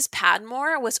Mrs.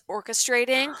 Padmore was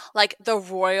orchestrating like the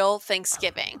royal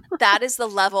Thanksgiving. That is the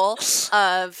level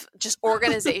of just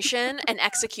organization and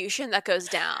execution that goes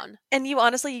down. And you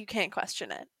can't question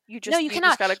it. You cannot.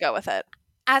 Just got to go with it.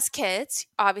 As kids,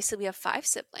 obviously we have 5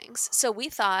 siblings. So we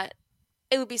thought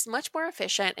it would be much more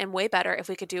efficient and way better if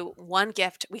we could do one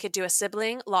gift. We could do a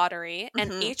sibling lottery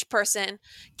and each person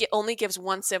only gives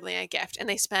one sibling a gift and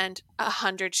they spend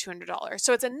 $100, $200.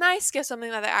 So it's a nice gift,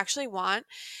 something that they actually want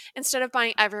instead of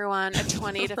buying everyone a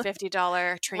 $20 to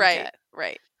 $50 trinket.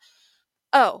 Right.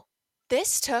 Oh,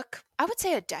 this took, I would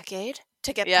say, a decade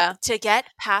to get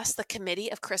past the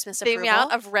committee of Christmas approval. The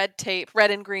amount of red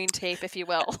and green tape, if you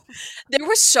will. There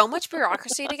was so much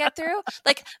bureaucracy to get through.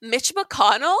 Like Mitch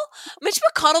McConnell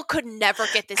could never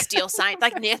get this deal signed.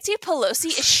 Like Nancy Pelosi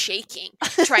is shaking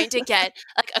trying to get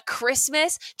like a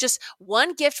Christmas, just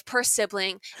one gift per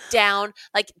sibling down,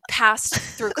 like passed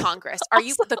through Congress. Are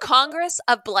you the Congress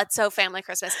of Bledsoe Family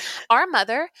Christmas? Our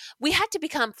mother, we had to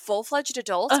become full-fledged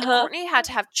adults and Courtney had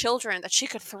to have children that she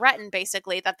could threaten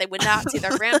basically that they would not see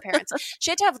their grandparents.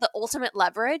 She had to have the ultimate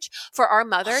leverage for our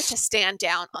mother to stand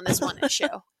down on this one issue.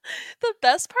 The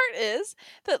best part is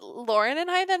that Lauren and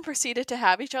I then proceeded to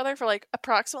have each other for like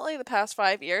approximately the past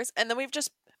 5 years, and then we've just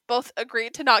both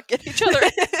agreed to not get each other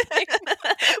anything.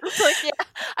 It's like, yeah,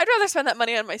 I'd rather spend that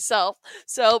money on myself.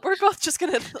 So we're both just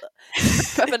gonna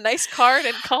have a nice card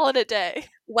and call it a day.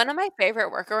 One of my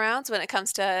favorite workarounds when it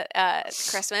comes to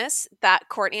Christmas that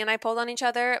Courtney and I pulled on each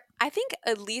other, I think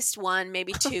at least one,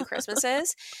 maybe 2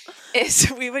 Christmases,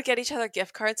 is we would get each other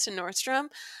gift cards to Nordstrom.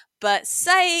 But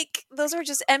psych, those were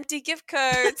just empty gift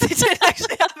cards. They didn't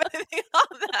actually have anything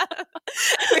on them.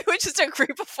 We would just agree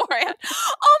beforehand.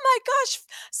 Oh my gosh,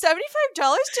 $75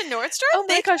 to Nordstrom? Oh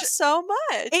my gosh, so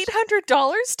much.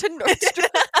 $800 to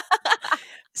Nordstrom.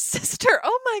 Sister,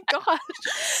 oh my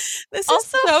gosh. This is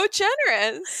so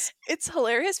generous. It's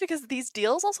hilarious because these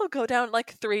deals also go down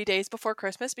like 3 days before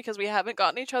Christmas because we haven't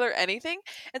gotten each other anything.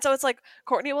 And so it's like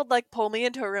Courtney would like pull me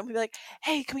into a room and be like,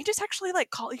 hey, can we just actually like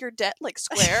call your debt like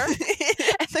square?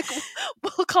 And like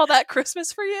we'll call that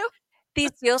Christmas for you.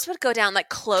 These deals would go down like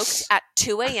cloaked at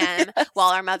 2 a.m.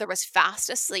 while our mother was fast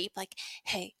asleep. Like,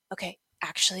 hey, okay,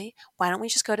 actually, why don't we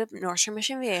just go to Nordstrom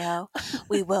Mission Viejo?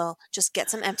 We will just get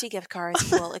some empty gift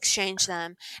cards. We'll exchange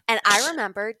them. And I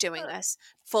remember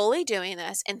fully doing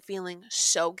this and feeling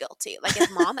so guilty. Like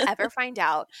if Mom ever found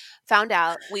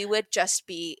out, we would just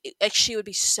be like, she would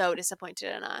be so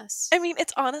disappointed in us. I mean,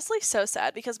 it's honestly so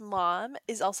sad because Mom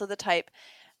is also the type,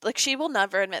 like she will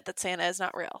never admit that Santa is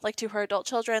not real. Like to her adult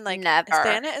children, like never.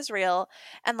 Santa is real.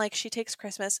 And like she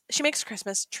makes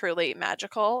Christmas truly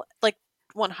magical. Like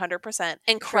 100%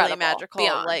 incredible, magical,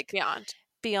 beyond, like beyond.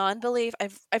 beyond belief.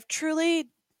 I've truly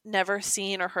never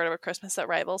seen or heard of a Christmas that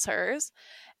rivals hers.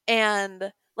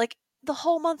 And like the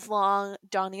whole month long,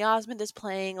 Donny Osmond is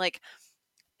playing. Like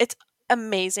it's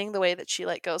amazing the way that she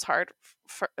like goes hard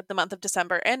for the month of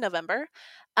December and November.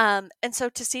 And so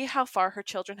to see how far her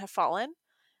children have fallen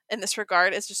in this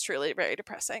regard is just truly very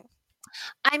depressing.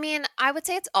 I mean, I would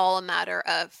say it's all a matter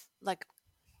of like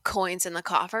coins in the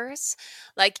coffers.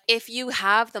 Like if you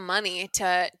have the money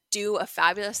to do a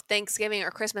fabulous Thanksgiving or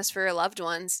Christmas for your loved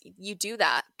ones, you do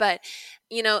that. But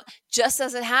just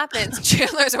as it happens,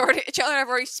 Chandler and I have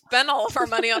already spent all of our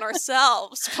money on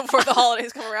ourselves before the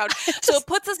holidays come around. So it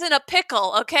puts us in a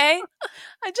pickle, okay?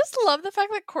 I just love the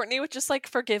fact that Courtney would just like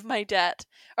forgive my debt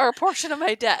or a portion of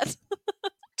my debt.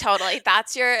 Totally.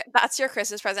 That's your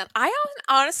Christmas present.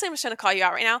 Honestly, I'm just going to call you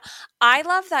out right now. I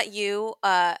love that you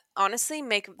honestly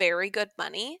make very good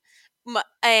money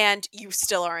and you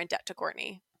still are in debt to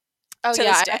Courtney. Oh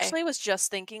yeah, I actually was just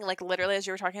thinking, like literally as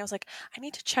you were talking, I was like, I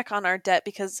need to check on our debt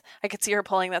because I could see her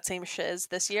pulling that same shiz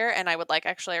this year and I would like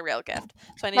actually a real gift.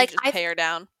 So I need to just pay her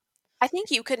down. I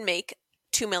think you could make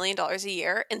 $2 million a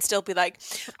year and still be like,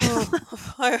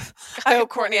 I owe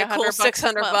Courtney a cool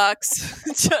 $600.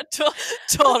 Totally.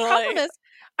 The problem is,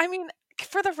 I mean,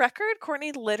 for the record,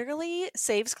 Courtney literally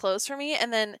saves clothes for me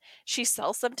and then she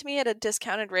sells them to me at a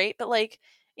discounted rate. But like,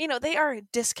 they are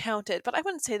discounted, but I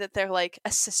wouldn't say that they're like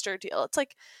a sister deal. It's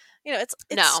like, it's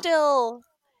still,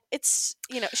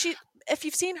 she. If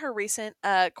you've seen her recent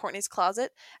Courtney's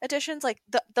Closet editions, like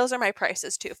those are my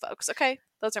prices too, folks. Okay,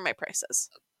 those are my prices.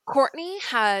 Courtney,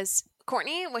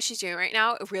 what she's doing right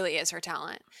now, it really is her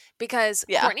talent because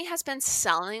Courtney has been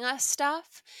selling us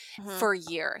stuff for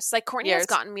years. Like Courtney has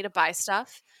gotten me to buy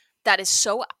stuff that is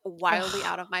so wildly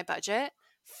out of my budget.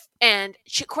 And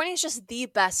Courtney is just the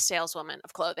best saleswoman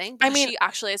of clothing. I mean, she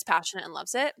actually is passionate and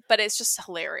loves it, but it's just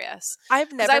hilarious.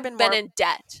 I've never been in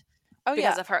debt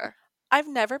because of her. I've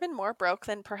never been more broke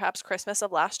than perhaps Christmas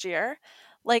of last year.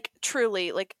 Like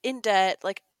truly, like in debt,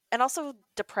 like, and also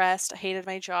depressed. I hated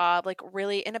my job, like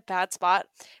really in a bad spot.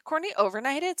 Courtney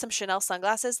overnighted some Chanel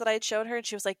sunglasses that I had showed her, and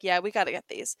she was like, yeah, we got to get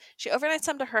these. She overnighted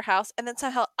some to her house, and then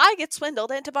somehow I get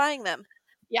swindled into buying them.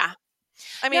 Yeah.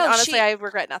 I mean, honestly, I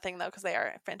regret nothing, though, because they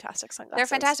are fantastic sunglasses. They're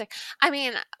fantastic. I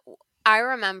mean, I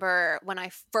remember when I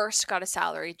first got a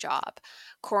salary job,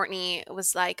 Courtney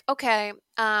was like, okay,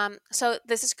 so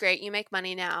this is great. You make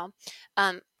money now.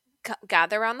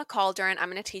 Gather around the cauldron.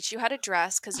 I'm going to teach you how to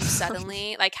dress because you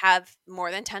suddenly like have more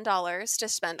than $10 to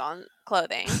spend on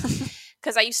clothing.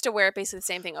 Because I used to wear basically the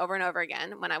same thing over and over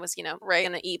again when I was, going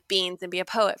to eat beans and be a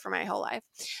poet for my whole life.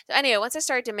 So anyway, once I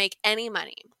started to make any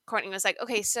money, Courtney was like,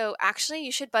 okay, so actually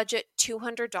you should budget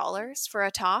 $200 for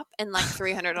a top and like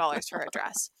 $300 for a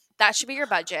dress. That should be your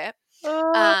budget.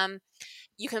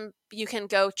 You can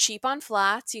go cheap on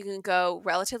flats. You can go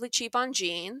relatively cheap on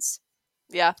jeans.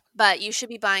 Yeah. But you should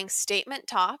be buying statement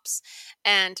tops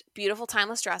and beautiful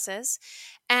timeless dresses.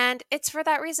 And it's for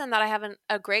that reason that I have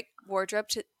a great wardrobe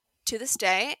to this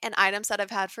day and items that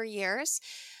I've had for years.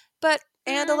 But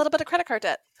and a little bit of credit card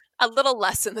debt. A little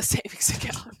less in the savings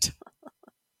account.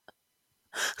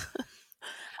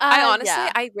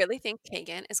 I really think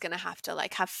Kagan is going to have to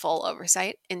like have full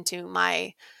oversight into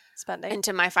my spending,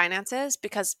 into my finances,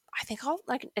 because I think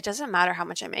it doesn't matter how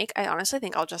much I make. I honestly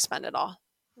think I'll just spend it all.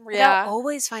 Yeah. I'll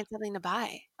always find something to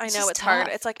buy. I know it's hard.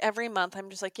 It's like every month I'm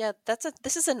just like, yeah,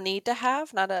 this is a need to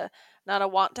have, not a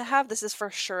want to have. This is for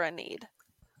sure a need.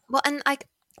 Well, and like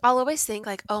I'll always think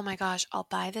like, oh my gosh, I'll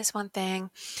buy this one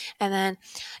thing, and then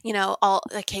I'll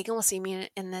like Kagan will see me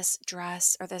in this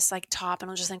dress or this like top, and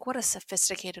I'll just think, what a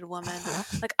sophisticated woman.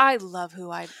 Like I love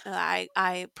who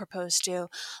I propose to.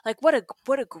 Like what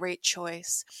a great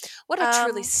choice. What a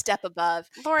truly step above.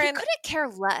 Lauren, he couldn't care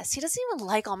less. He doesn't even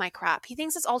like all my crap. He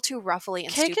thinks it's all too ruffly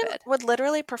and Kagan stupid. Would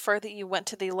literally prefer that you went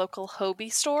to the local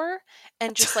Hobie store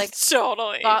and just like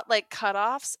totally bought like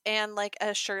cutoffs and like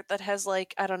a shirt that has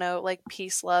like, I don't know, like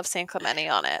peace, love, San Clemente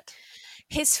on it.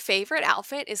 His favorite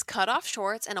outfit is cutoff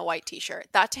shorts and a white t-shirt.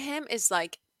 That to him is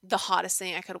like the hottest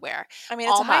thing I could wear. I mean,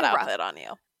 it's a hot outfit on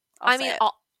you.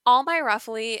 All my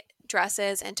ruffly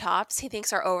dresses and tops he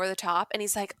thinks are over the top, and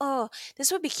he's like, oh,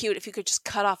 this would be cute if you could just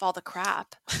cut off all the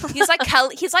crap. He's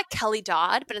like Kelly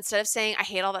Dodd, but instead of saying I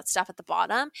hate all that stuff at the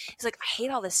bottom, he's like, I hate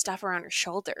all this stuff around your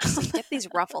shoulders. Like, get these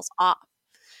ruffles off.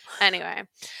 Anyway.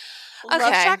 Okay.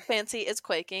 Love Shack Fancy is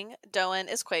quaking. Doan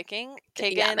is quaking.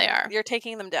 Kagan, yeah, they are. You're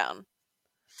taking them down.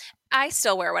 I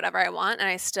still wear whatever I want, and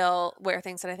I still wear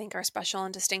things that I think are special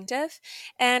and distinctive.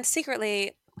 And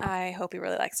secretly, I hope he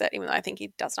really likes it, even though I think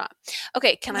he does not.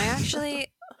 Okay, can I actually,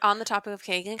 on the topic of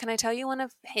Kagan, can I tell you one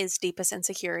of his deepest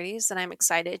insecurities that I'm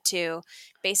excited to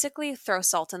basically throw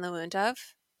salt in the wound of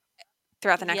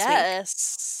throughout the next week?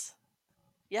 Yes.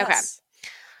 Okay. Yes.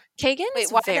 Kagan Wait,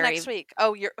 is why the very. next week?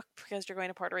 Oh, because you're going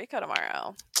to Puerto Rico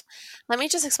tomorrow. Let me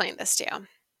just explain this to you.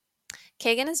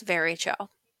 Kagan is very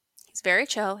chill. He's very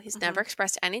chill. He's never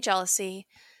expressed any jealousy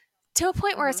to a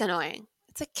point where it's annoying.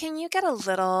 It's like, can you get a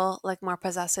little like more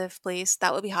possessive, please?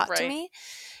 That would be hot to Right. me.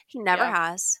 He never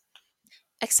Yeah. has,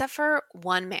 except for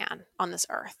one man on this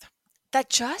earth that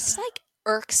just like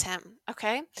irks him.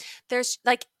 Okay, there's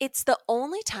like it's the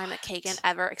only time that Kagan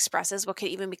ever expresses what could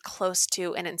even be close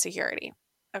to an insecurity.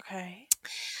 Okay.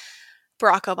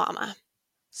 Barack Obama.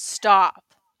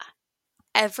 Stop.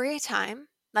 Every time,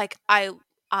 like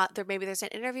there's an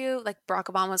interview, like Barack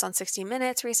Obama was on 60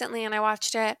 Minutes recently, and I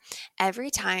watched it. Every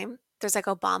time there's like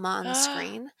Obama on the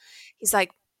screen, he's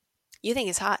like, "You think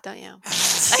he's hot, don't you?"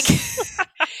 Like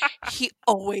he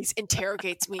always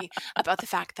interrogates me about the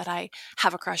fact that I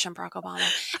have a crush on Barack Obama,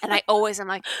 and I always am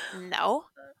like, "No,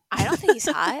 I don't think he's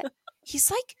hot.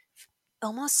 He's like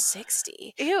almost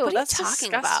 60. Ew, What are that's you talking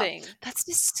disgusting. about? That's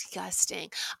disgusting.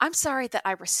 I'm sorry that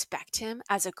I respect him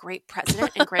as a great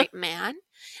president and great man,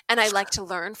 and I like to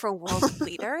learn from world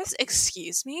leaders.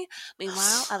 Excuse me.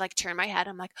 Meanwhile, I like turn my head.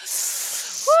 I'm like,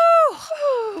 woo,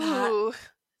 Ooh.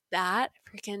 that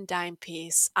freaking dime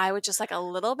piece. I would just like a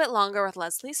little bit longer with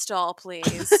Leslie Stahl,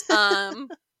 please.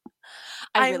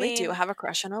 I really do have a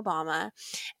crush on Obama,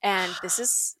 and this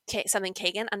is something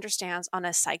Kagan understands on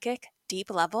a psychic, deep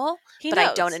level, but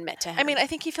I don't admit to him. I mean, I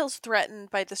think he feels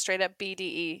threatened by the straight up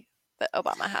BDE that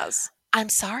Obama has. I'm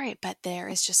sorry, but there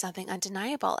is just something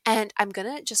undeniable. And I'm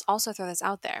going to just also throw this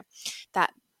out there,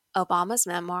 that Obama's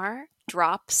memoir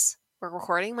drops. We're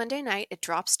recording Monday night. It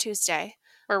drops Tuesday.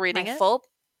 We're reading it?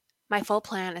 My full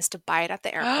plan is to buy it at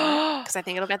the airport because I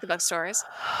think it'll be at the bookstores,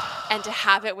 and to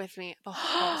have it with me the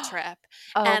whole trip.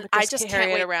 Oh, and but I just carry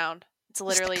can't it wait. around. It's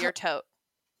literally your tote.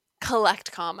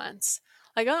 Collect comments.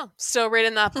 Like, oh, still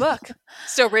reading that book.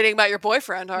 Still reading about your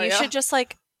boyfriend, are you? You should just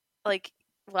like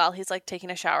while he's like taking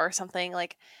a shower or something,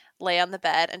 like lay on the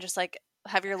bed and just like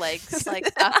have your legs like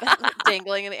up and like,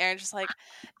 dangling in the air and just like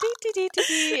dee dee dee dee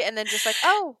dee, and then just like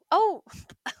oh.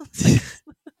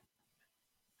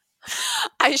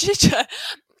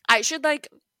 Like,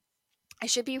 I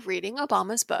should be reading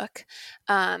Obama's book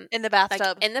in the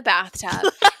bathtub. Like, in the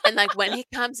bathtub. And like when he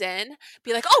comes in,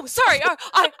 be like, "Oh, sorry.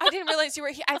 I didn't realize you were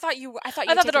here. I thought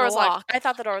the door was locked. I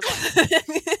thought the door was locked."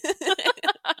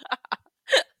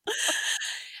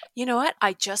 You know what?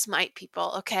 I just might,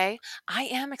 people, okay? I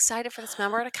am excited for this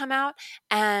memoir to come out,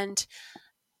 and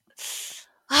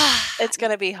it's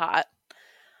going to be hot.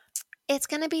 It's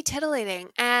going to be titillating.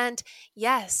 And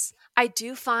yes, I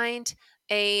do find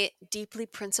a deeply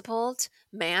principled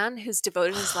man who's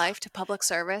devoted his life to public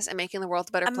service and making the world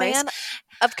a better place. A man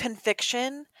of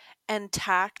conviction and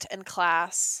tact and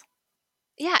class.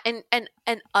 Yeah, and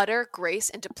utter grace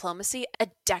and diplomacy, a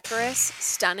decorous,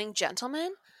 stunning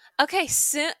gentleman. Okay, I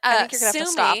think you're going to have to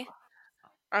stop. me.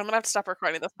 I'm going to have to stop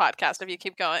recording this podcast if you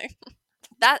keep going.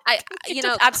 That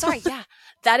I'm sorry. Yeah,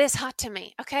 that is hot to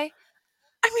me. Okay.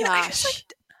 I mean, I just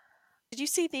like. Did you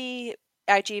see the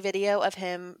IG video of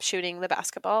him shooting the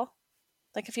basketball,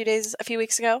 like a few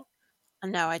weeks ago?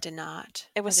 No, I did not.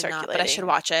 It was circulating, but I should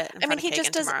watch it. I mean, he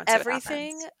just does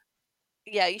everything.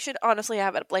 Yeah, you should honestly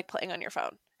have it like playing on your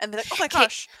phone and be like, "Oh my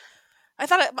gosh, I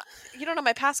thought you don't know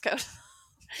my passcode."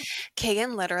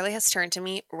 Kagan literally has turned to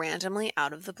me randomly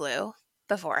out of the blue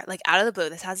before, like out of the blue.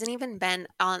 This hasn't even been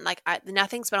on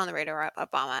nothing's been on the radar of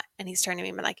Obama, and he's turned to me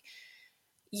and been like,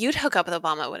 "You'd hook up with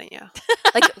Obama, wouldn't you?"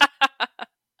 Like,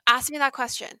 ask me that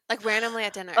question, like randomly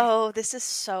at dinner. Oh, this is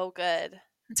so good.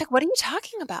 It's like, what are you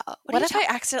talking about? What if I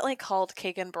accidentally called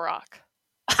Kagan Barack?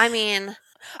 I mean,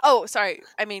 oh, sorry,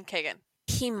 I mean Kagan.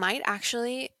 He might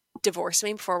actually divorce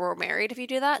me before we're married if you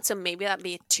do that, so maybe that'd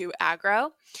be too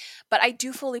aggro. But I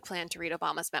do fully plan to read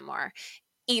Obama's memoir,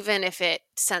 even if it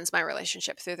sends my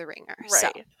relationship through the ringer. Right.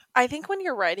 So. I think when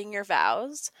you're writing your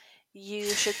vows, you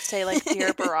should say like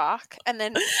 "Dear Barack," and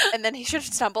then he should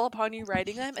stumble upon you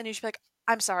writing them, and you should be like,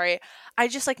 "I'm sorry, I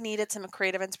just like needed some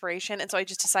creative inspiration, and so I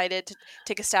just decided to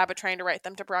take a stab at trying to write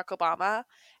them to Barack Obama,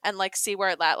 and like see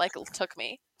where that like took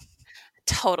me."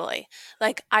 Totally.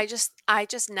 Like I just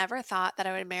never thought that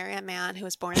I would marry a man who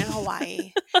was born in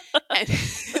Hawaii and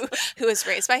who was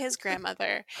raised by his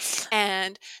grandmother.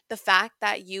 And the fact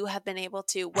that you have been able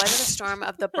to weather the storm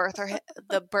of the birther,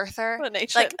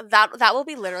 like that will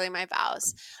be literally my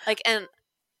vows. Like, and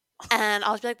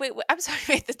I'll be like, wait, I'm sorry,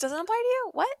 wait, this doesn't apply to you?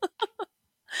 What?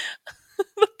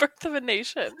 The birth of a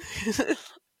nation.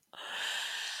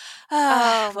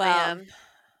 Oh, Well, man.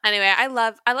 anyway, I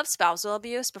love spousal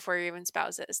abuse before you're even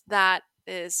spouses. That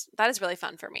is really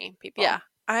fun for me, people. Yeah,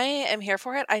 I am here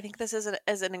for it. I think this is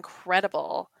an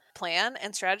incredible plan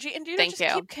and strategy, and Thank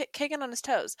just you. keep kicking on his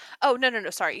toes. Oh, no,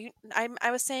 sorry.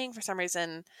 I was saying for some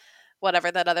reason,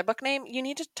 whatever that other book name, you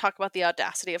need to talk about the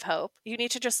audacity of hope. You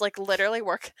need to just like literally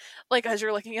work like as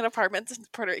you're looking at apartments in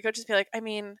Puerto Rico, just be like, I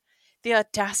mean, the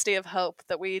audacity of hope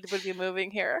that we would be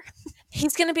moving here.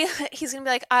 He's gonna be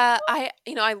like,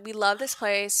 we love this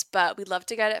place, but we'd love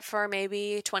to get it for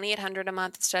maybe 2,800 a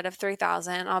month instead of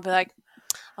 3,000. I'll be like,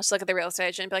 I'll just look at the real estate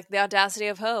agent and be like, the audacity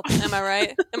of hope. Am I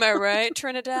right? Am I right,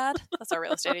 Trinidad? That's our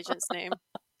real estate agent's name.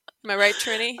 Am I right,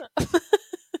 Trini?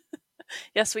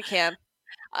 Yes, we can.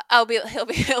 He'll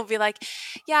be like,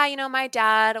 yeah, my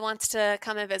dad wants to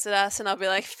come and visit us, and I'll be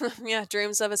like, yeah,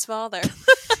 dreams of his father.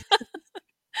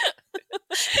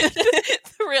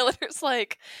 The realtor's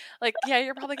like, yeah,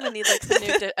 you're probably gonna need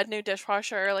like a new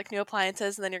dishwasher or like new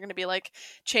appliances, and then you're gonna be like,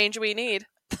 change we need.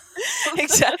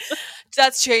 Exactly.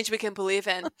 That's change we can believe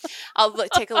in. I'll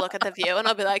take a look at the view, and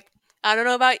I'll be like, I don't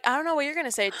know what you're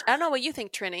gonna say. I don't know what you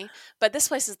think, Trini, but this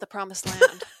place is the promised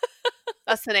land.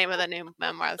 That's the name of the new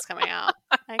memoir that's coming out.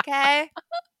 Okay,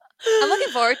 I'm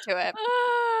looking forward to it.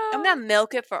 I'm gonna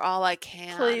milk it for all I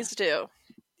can. Please do.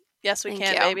 Yes, we Thank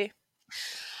can, you. baby.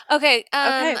 Okay.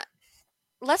 Okay.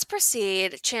 Let's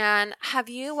proceed. Chan, have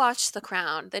you watched The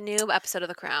Crown, the new episode of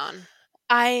The Crown?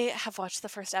 I have watched the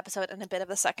first episode and a bit of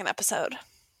the second episode.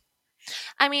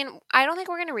 I mean, I don't think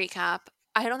we're going to recap.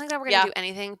 I don't think that we're going to do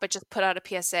anything but just put out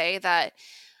a PSA that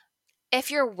if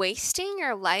you're wasting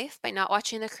your life by not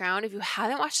watching The Crown, if you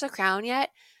haven't watched The Crown yet,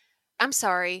 I'm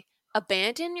sorry.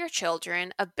 Abandon your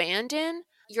children. Abandon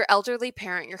your elderly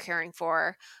parent you're caring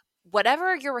for.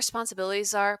 Whatever your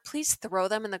responsibilities are, please throw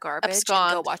them in the garbage and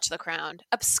go watch The Crown.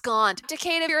 Abscond.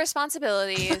 Abdicate of your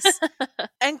responsibilities.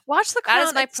 And watch The Crown. That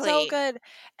is my plea. plea. So good.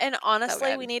 And honestly, So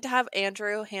good. we need to have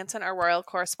Andrew Hansen, our royal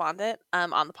correspondent,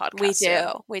 on the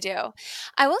podcast. We do.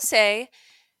 I will say,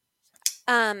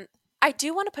 I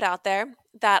do want to put out there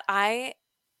that I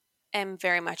am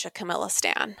very much a Camilla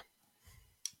stan.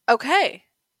 Okay.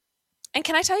 And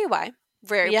can I tell you why?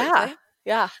 Very briefly.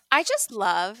 Yeah. I just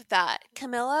love that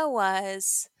Camilla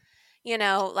was,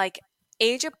 like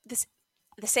the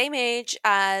same age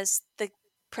as the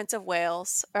Prince of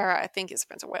Wales, or I think he's the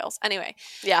Prince of Wales. Anyway,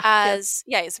 Yeah. he's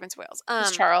the Prince of Wales.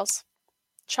 It's Charles.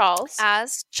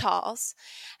 As Charles,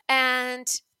 and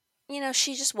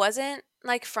she just wasn't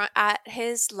like front at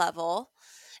his level,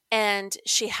 and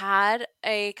she had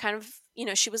a kind of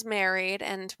she was married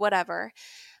and whatever.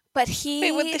 But she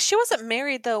wasn't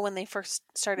married though when they first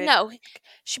started. No,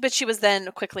 she was then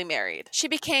quickly married. She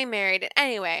became married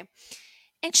anyway,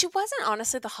 and she wasn't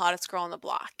honestly the hottest girl on the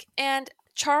block. And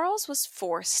Charles was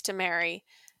forced to marry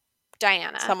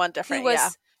Diana, someone different, who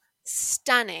was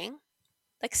stunning,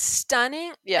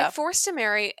 stunning. Yeah, forced to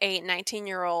marry a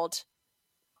 19-year-old,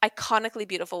 iconically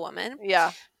beautiful woman.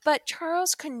 Yeah, but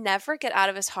Charles could never get out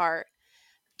of his heart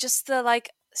just the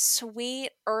sweet,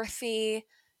 earthy,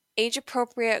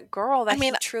 age-appropriate girl that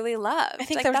he truly loved. I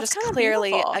think there was just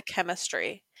clearly a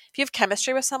chemistry. If you have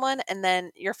chemistry with someone and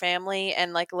then your family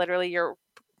and literally your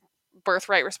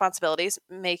birthright responsibilities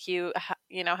make you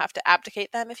have to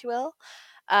abdicate them, if you will,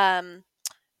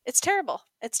 it's terrible.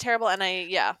 It's terrible, and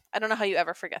I don't know how you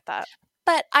ever forget that.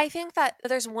 But I think that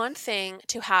there's one thing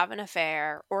to have an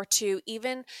affair or to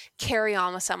even carry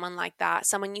on with someone like that,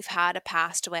 someone you've had a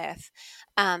past with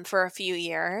for a few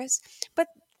years. But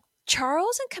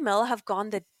Charles and Camilla have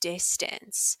gone the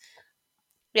distance.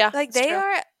 Yeah.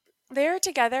 They're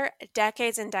together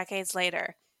decades and decades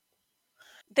later.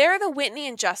 They're the Whitney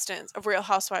and Justin of Real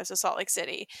Housewives of Salt Lake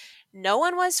City. No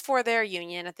one was for their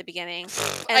union at the beginning.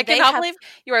 And I cannot believe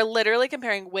you are literally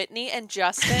comparing Whitney and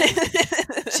Justin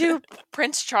to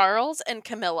Prince Charles and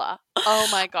Camilla. Oh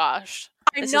my gosh.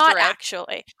 I'm not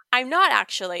actually,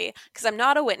 because I'm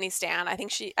not a Whitney stan. I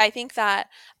think that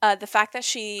the fact that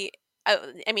she,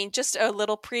 just a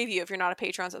little preview if you're not a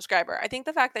Patreon subscriber. I think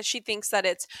the fact that she thinks that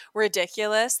it's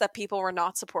ridiculous that people were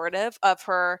not supportive of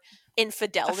her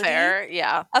infidelity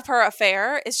of her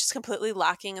affair is just completely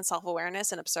lacking in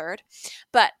self-awareness and absurd.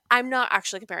 But I'm not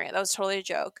actually comparing it. That was totally a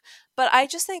joke. But I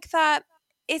just think that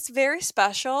it's very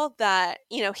special that,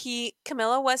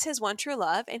 Camilla was his one true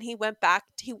love, and he went back.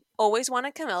 He always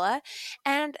wanted Camilla,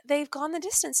 and they've gone the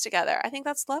distance together. I think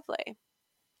that's lovely.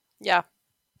 Yeah.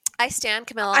 I stand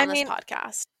Camilla on this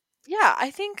podcast. Yeah, I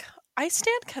think I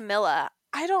stand Camilla.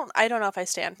 I don't know if I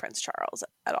stand Prince Charles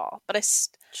at all, but I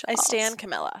stand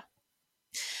Camilla.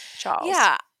 Charles.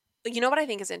 Yeah. You know what I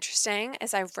think is interesting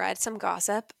is I've read some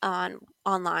gossip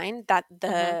online that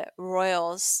the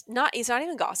royals, it's not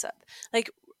even gossip.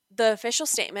 Like the official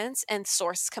statements and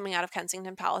sources coming out of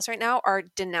Kensington Palace right now are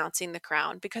denouncing the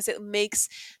crown because it makes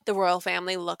the royal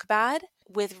family look bad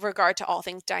with regard to all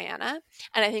things Diana.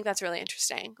 And I think that's really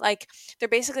interesting. Like they're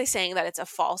basically saying that it's a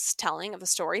false telling of the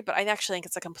story, but I actually think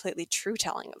it's a completely true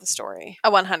telling of the story.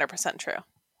 100% true.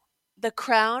 The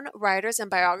Crown writers and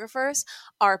biographers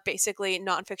are basically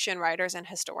nonfiction writers and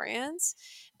historians.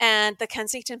 And the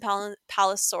Kensington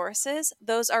Palace sources,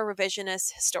 those are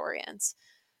revisionist historians.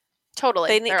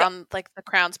 Totally. They're on like the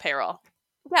Crown's payroll.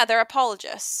 Yeah, they're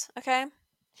apologists. Okay.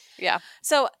 Yeah.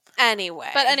 So anyway.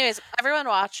 But anyways, everyone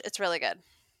watch. It's really good.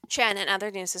 Chen, in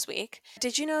other news this week,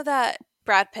 did you know that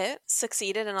Brad Pitt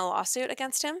succeeded in a lawsuit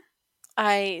against him?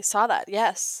 I saw that,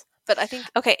 yes. But I think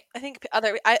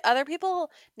other people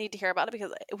need to hear about it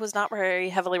because it was not very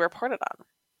heavily reported on.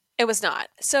 It was not.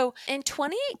 So in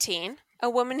 2018, a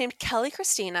woman named Kelly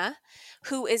Christina,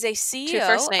 who is a CEO 2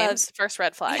 first names, first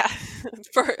red flag. Yeah,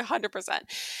 for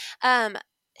 100%.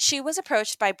 She was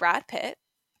approached by Brad Pitt,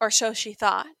 or so she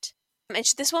thought. And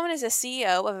this woman is a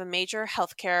CEO of a major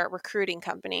healthcare recruiting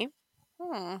company.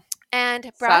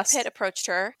 And Brad Pitt approached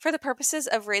her for the purposes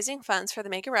of raising funds for the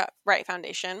Make It Right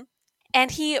Foundation.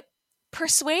 And he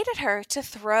persuaded her to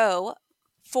throw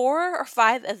 4 or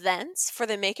 5 events for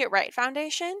the Make It Right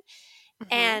Foundation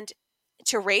and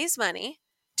to raise money,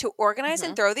 to organize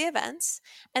and throw the events,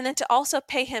 and then to also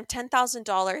pay him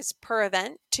 $10,000 per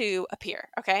event to appear.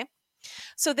 Okay.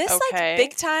 So this like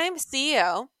big time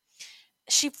CEO,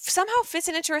 she somehow fits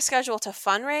it into her schedule to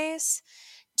fundraise,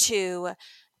 to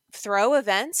throw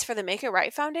events for the Make It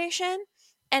Right Foundation.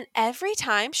 And every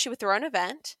time she would throw an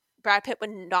event, Brad Pitt would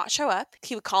not show up.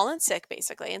 He would call in sick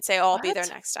basically and say, oh, I'll be there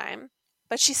next time.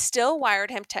 But she still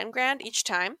wired him $10,000 each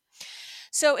time.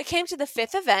 So it came to the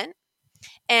 5th event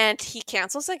and he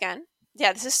cancels again.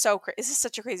 Yeah, this is so crazy. This is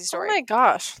such a crazy story. Oh my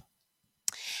gosh.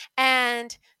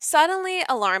 And suddenly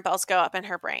alarm bells go up in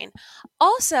her brain.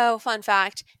 Also, fun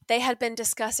fact, they had been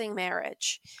discussing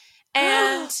marriage.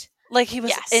 And like he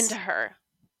was into her.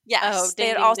 Yes. Oh, they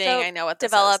had also I know what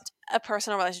developed a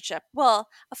personal relationship. Well,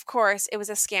 of course, it was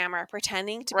a scammer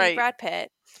pretending to be Brad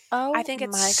Pitt. Oh, I think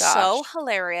it's so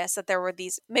hilarious that there were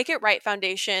these Make It Right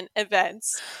Foundation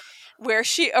events where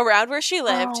she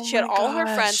lived. She had all her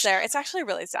friends there. It's actually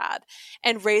really sad.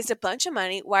 And raised a bunch of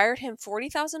money, wired him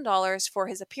 $40,000 for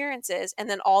his appearances, and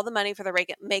then all the money for the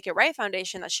Make It Right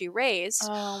Foundation that she raised,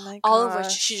 all of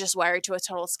which she just wired to a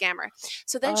total scammer.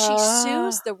 So then she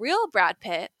sues the real Brad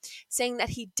Pitt, saying that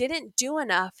he didn't do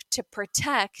enough to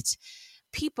protect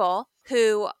people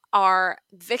who are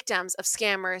victims of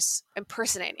scammers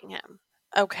impersonating him.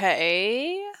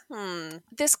 Okay.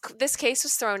 This case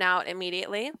was thrown out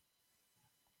immediately.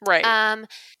 Right. And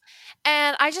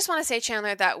I just want to say,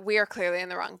 Chandler, that we are clearly in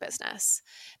the wrong business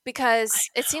because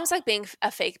it seems like being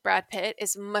a fake Brad Pitt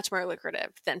is much more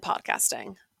lucrative than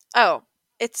podcasting. Oh,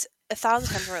 it's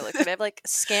 1,000 times more lucrative. Like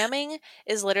scamming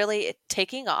is literally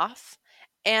taking off.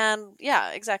 And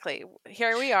yeah, exactly.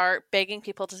 Here we are begging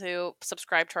people to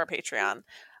subscribe to our Patreon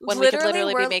when we could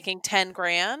literally be making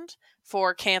 $10,000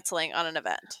 for canceling on an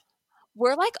event.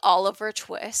 We're like Oliver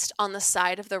Twist on the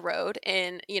side of the road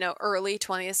in, early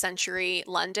 20th century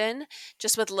London,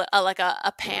 just with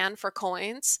a pan for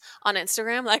coins on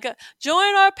Instagram, like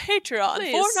join our Patreon,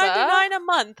 $4.99 a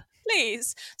month,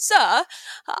 please, sir,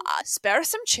 spare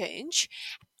some change.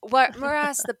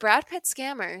 Whereas the Brad Pitt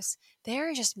scammers,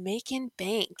 they're just making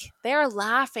bank. They're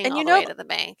laughing all the way to the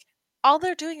bank. All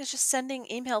they're doing is just sending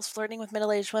emails flirting with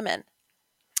middle-aged women.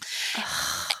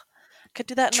 Could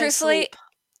do that in my sleep.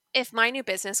 If my new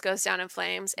business goes down in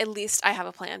flames, at least I have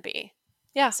a plan B.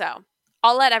 Yeah. So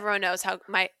I'll let everyone know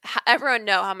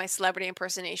how my celebrity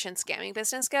impersonation scamming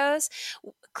business goes.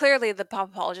 Clearly, the pop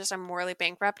apologists are morally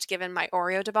bankrupt given my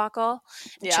Oreo debacle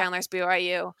and Chandler's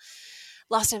BYU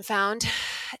lost and found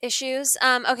issues.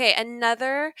 Okay,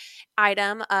 another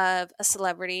item of a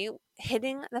celebrity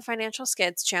hitting the financial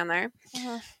skids, Chandler.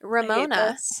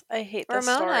 Ramona. I hate this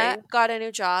Ramona story. got a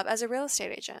new job as a real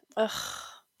estate agent. Ugh.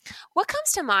 What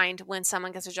comes to mind when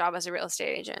someone gets a job as a real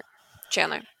estate agent,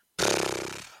 Chandler?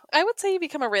 I would say you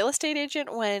become a real estate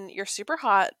agent when you're super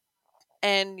hot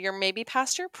and you're maybe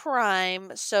past your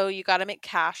prime, so you got to make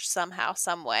cash somehow,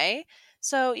 some way.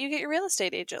 So you get your real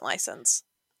estate agent license.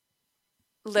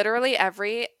 Literally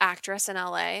every actress in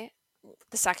LA,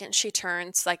 the second she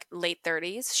turns like late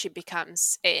 30s, she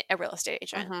becomes a real estate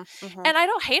agent. And I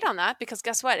don't hate on that because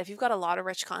guess what? If you've got a lot of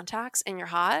rich contacts and you're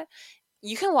hot,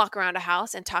 you can walk around a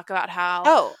house and talk about how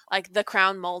Oh, like the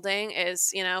crown molding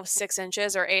is, 6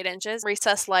 inches or 8 inches.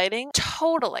 recessed lighting.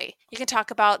 Totally. You can talk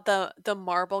about the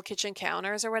marble kitchen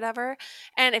counters or whatever.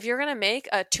 And if you're going to make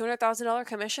a $200,000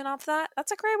 commission off that,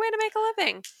 that's a great way to make a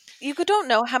living. You don't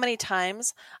know how many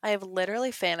times I have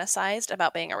literally fantasized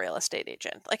about being a real estate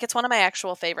agent. Like, it's one of my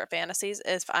actual favorite fantasies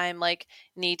if I'm like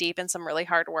knee deep in some really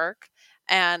hard work,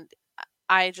 and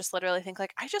I just literally think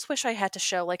like, I just wish I had to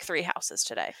show like 3 houses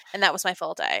today, and that was my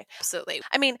full day. Absolutely.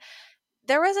 I mean,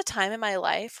 there was a time in my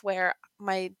life where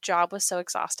my job was so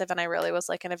exhaustive and I really was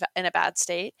like in a bad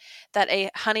state that a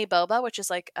Honey Boba, which is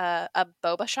like a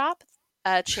boba shop,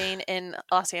 a chain in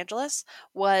Los Angeles,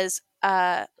 was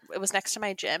it was next to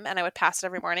my gym, and I would pass it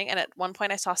every morning. And at one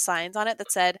point I saw signs on it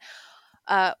that said,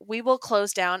 we will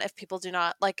close down if people do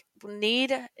not like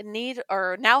need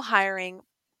or now hiring,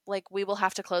 like we will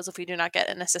have to close if we do not get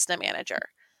an assistant manager.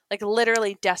 Like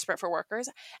literally desperate for workers.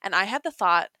 And I had the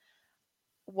thought,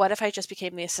 what if I just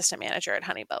became the assistant manager at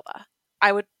Honey Boba?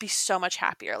 I would be so much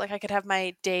happier. Like I could have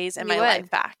my days and You my would. life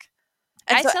back.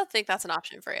 And I so still think that's an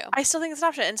option for you. I still think it's an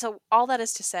option. And so all that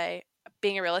is to say,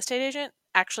 being a real estate agent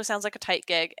actually sounds like a tight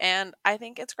gig, and I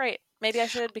think it's great. Maybe I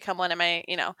should become one in my,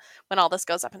 when all this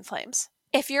goes up in flames.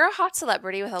 If you're a hot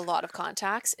celebrity with a lot of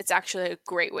contacts, it's actually a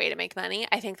great way to make money.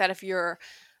 I think that if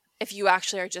you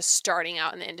actually are just starting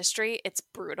out in the industry, it's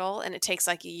brutal and it takes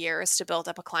like years to build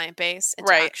up a client base and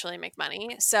to Right. actually make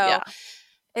money. So Yeah.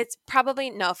 it's probably,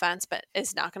 no offense, but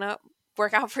it's not going to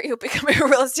work out for you becoming a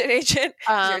real estate agent.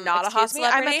 'Cause you're not a hot Excuse me,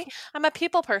 celebrity. I'm a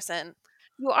people person.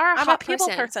 You are a I'm hot a people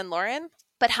person. person, Lauren.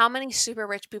 But how many super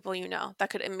rich people you know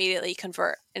that could immediately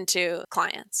convert into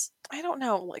clients? I don't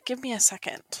know. Like, give me a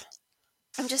second.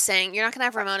 I'm just saying, you're not going to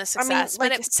have Ramona's I mean, success.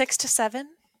 like but 6 to 7.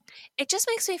 it just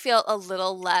makes me feel a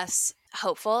little less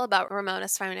hopeful about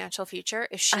Ramona's financial future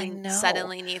if I she know.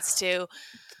 suddenly needs to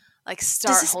like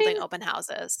start this holding mean- open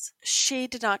houses. She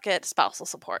did not get spousal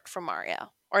support from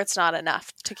Mario, or it's not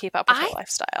enough to keep up with her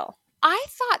lifestyle. I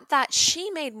thought that she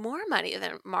made more money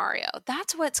than Mario.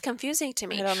 That's what's confusing to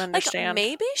me. I don't understand. Like,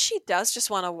 maybe she does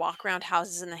just want to walk around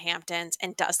houses in the Hamptons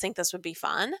and does think this would be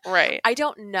fun. Right. I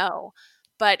don't know,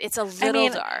 but it's a little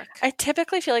dark. I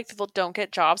typically feel like people don't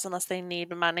get jobs unless they need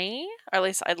money, or at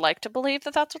least I'd like to believe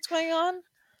that that's what's going on.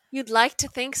 You'd like to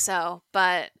think so,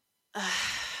 but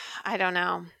I don't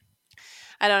know.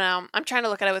 I'm trying to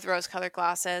look at it with rose-colored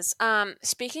glasses.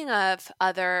 Speaking of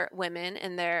other women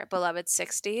in their beloved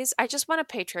 60s, I just want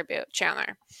to pay tribute,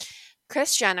 Chandler.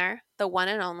 Kris Jenner, the one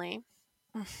and only.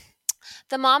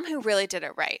 The mom who really did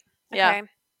it right. Okay? Yeah.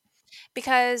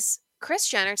 Because Kris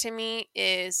Jenner to me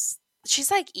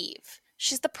she's like Eve.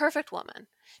 She's the perfect woman.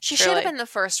 She should have been the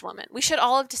first woman. We should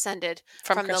all have descended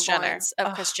from Kris the Jenner. loins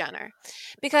of Kris Jenner.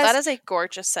 Because that is a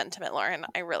gorgeous sentiment, Lauren.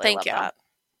 I really love that.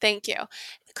 Thank you.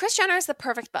 Kris Jenner is the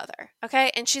perfect mother,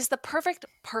 okay? And she's the perfect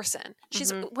person.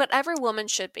 She's what every woman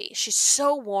should be. She's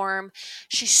so warm.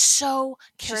 She's so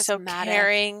charismatic. She's so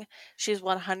caring. She's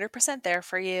 100% there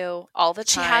for you all the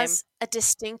time. She has a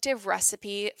distinctive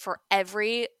recipe for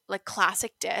every like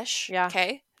classic dish. Yeah.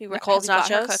 Okay. Nicole's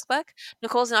nachos. Cookbook.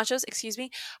 Nicole's nachos. Excuse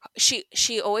me. She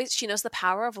knows the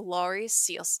power of Lowry's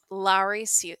sea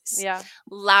Yeah.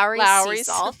 Lowry's sea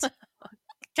salt.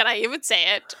 Can I even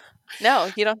say it?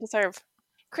 No, you don't deserve.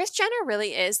 Kris Jenner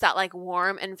really is that like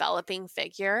warm, enveloping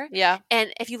figure. Yeah.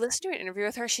 And if you listen to an interview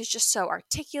with her, she's just so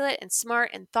articulate and smart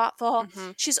and thoughtful.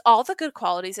 She's all the good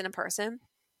qualities in a person.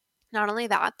 Not only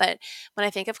that, but when I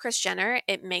think of Kris Jenner,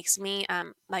 it makes me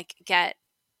get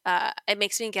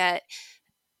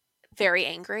very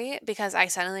angry because I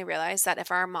suddenly realized that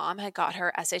if our mom had got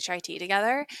her SHIT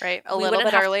together, right, a little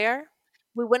bit earlier,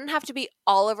 we wouldn't have to be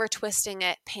Oliver twisting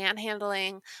it,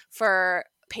 panhandling for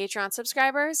Patreon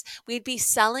subscribers. We'd be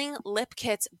selling lip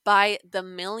kits by the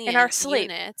millions in our sleep.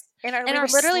 Units. We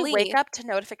would literally wake up to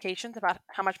notifications about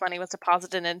how much money was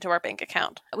deposited into our bank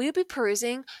account. We would be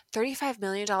perusing $35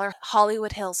 million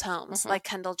Hollywood Hills homes like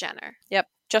Kendall Jenner. Yep.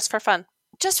 Just for fun.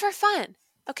 Just for fun.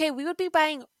 Okay, we would be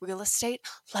buying real estate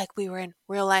like we were in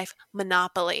real life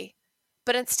Monopoly.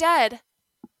 But instead,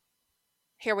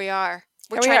 here we are.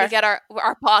 We're trying to get our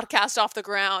podcast off the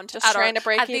ground. Just trying to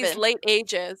break even. At these late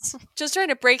ages. Just trying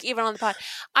to break even on the pod.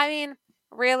 I mean,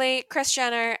 really, Kris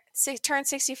Jenner, turned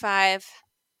 65.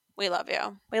 We love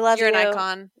you. We love you. You're an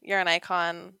icon. You're an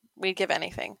icon. We'd give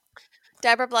anything.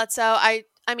 Deborah Bledsoe, I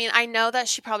mean, I know that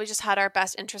she probably just had our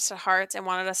best interests at heart and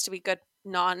wanted us to be good,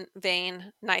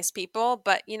 non-vain, nice people.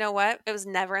 But you know what? It was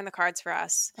never in the cards for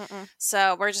us.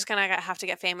 So we're just going to have to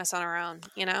get famous on our own,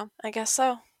 you know? I guess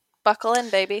so. Buckle in,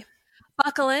 baby.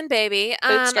 Buckle in, baby.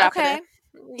 Okay.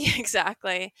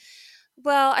 Exactly.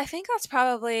 Well, I think that's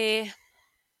probably...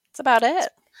 That's about it.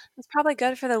 It's probably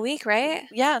good for the week, right?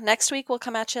 Yeah, next week we'll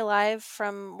come at you live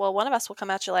one of us will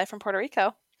come at you live from Puerto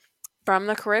Rico. From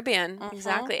the Caribbean, Mhm.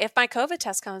 exactly. If my COVID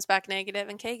test comes back negative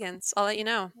in Kagan's, I'll let you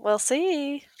know. We'll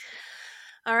see.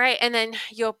 All right, and then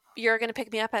you're going to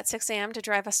pick me up at 6 a.m. to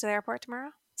drive us to the airport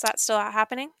tomorrow? Is that still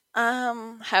happening?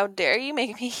 How dare you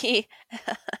make me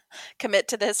commit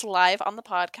to this live on the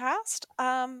podcast?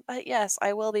 But yes,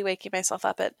 I will be waking myself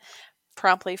up at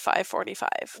promptly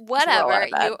 5:45. Whatever.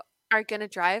 You are going to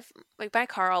drive my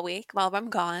car all week while I'm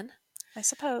gone. I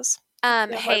suppose.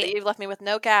 Hey, you've left me with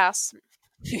no gas.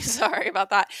 Sorry about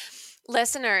that.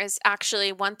 Listeners,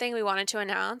 actually, one thing we wanted to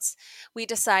announce, we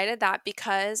decided that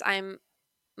because I'm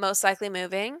most likely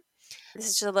moving, this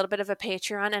is just a little bit of a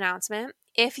Patreon announcement.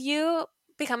 If you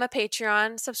become a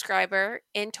Patreon subscriber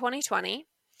in 2020,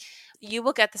 you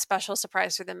will get the special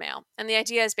surprise through the mail. And the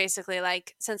idea is basically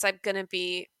like, since I'm going to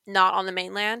be not on the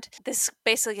mainland, this is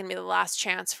basically going to be the last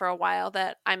chance for a while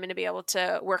that I'm going to be able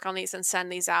to work on these and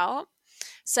send these out.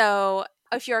 So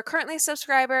if you're currently a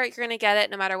subscriber, you're going to get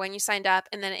it no matter when you signed up.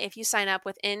 And then if you sign up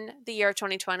within the year of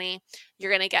 2020,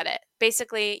 you're going to get it.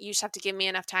 Basically, you just have to give me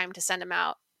enough time to send them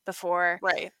out before.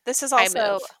 Right. This is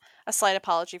also a slight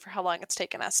apology for how long it's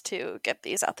taken us to get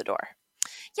these out the door.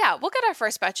 Yeah, we'll get our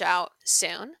first batch out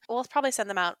soon. We'll probably send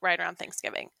them out right around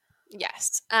Thanksgiving.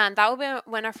 Yes. That will be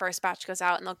when our first batch goes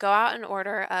out, and they'll go out in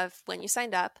order of when you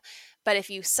signed up. But if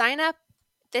you sign up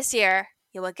this year,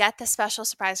 you will get the special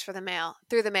surprise through the mail,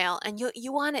 and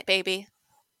you want it, baby.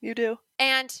 You do.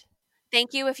 And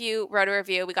thank you if you wrote a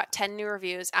review. We got 10 new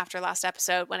reviews after last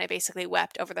episode when I basically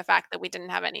wept over the fact that we didn't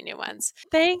have any new ones.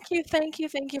 Thank you for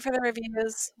the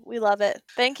reviews. We love it.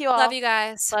 Thank you all. Love you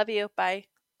guys. Love you. Bye.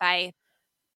 Bye.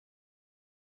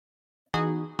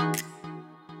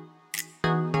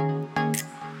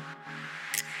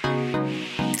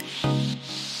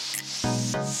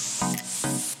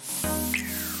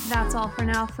 That's all for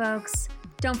now, folks.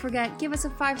 Don't forget, give us a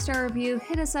 5-star review,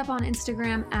 hit us up on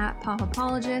Instagram at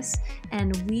Popapologists,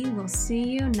 and we will see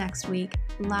you next week,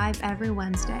 live every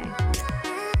Wednesday.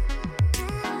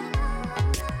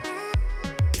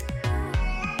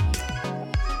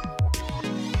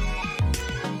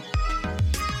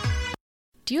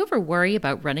 Do you ever worry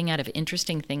about running out of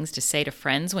interesting things to say to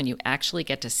friends when you actually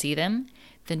get to see them?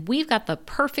 Then we've got the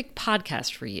perfect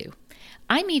podcast for you.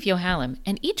 I'm Eve Yohalem,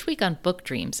 and each week on Book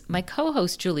Dreams, my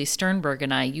co-host Julie Sternberg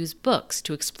and I use books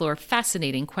to explore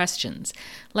fascinating questions,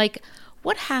 like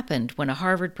what happened when a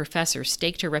Harvard professor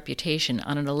staked her reputation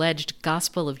on an alleged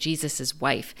Gospel of Jesus'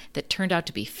 wife that turned out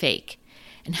to be fake?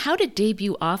 And how did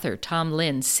debut author Tom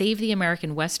Lynn save the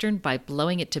American Western by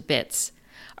blowing it to bits?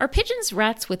 Are pigeons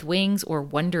rats with wings or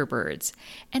wonder birds?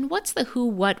 And what's the who,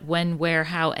 what, when, where,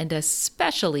 how, and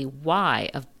especially why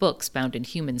of books bound in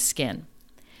human skin?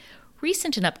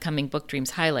 Recent and upcoming Book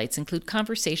Dreams highlights include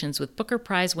conversations with Booker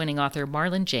Prize-winning author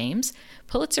Marlon James,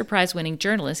 Pulitzer Prize-winning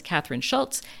journalist Catherine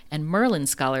Schultz, and Merlin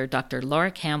scholar Dr. Laura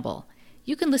Campbell.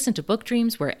 You can listen to Book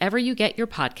Dreams wherever you get your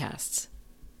podcasts.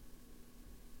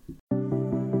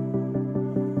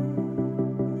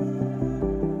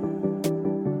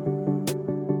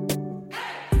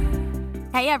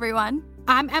 Hey everyone,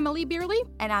 I'm Emily Beerley,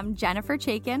 and I'm Jennifer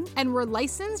Chaikin, and we're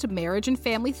licensed marriage and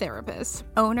family therapists,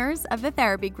 owners of the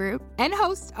Therapy Group, and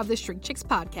hosts of the Shrink Chicks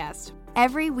podcast.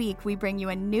 Every week, we bring you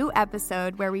a new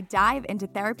episode where we dive into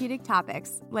therapeutic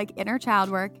topics like inner child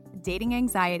work, dating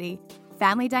anxiety,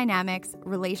 family dynamics,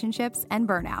 relationships, and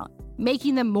burnout,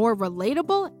 making them more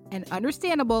relatable and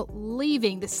understandable,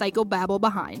 leaving the psychobabble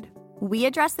behind. We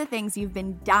address the things you've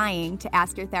been dying to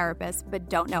ask your therapist but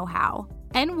don't know how,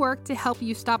 and work to help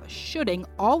you stop shooting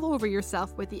all over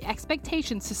yourself with the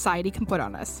expectations society can put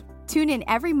on us. Tune in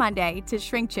every Monday to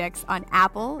Shrink Chicks on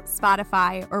Apple,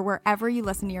 Spotify, or wherever you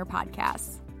listen to your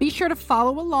podcasts. Be sure to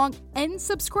follow along and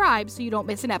subscribe so you don't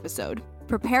miss an episode.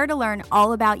 Prepare to learn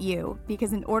all about you,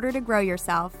 because in order to grow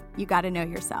yourself, you got to know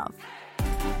yourself.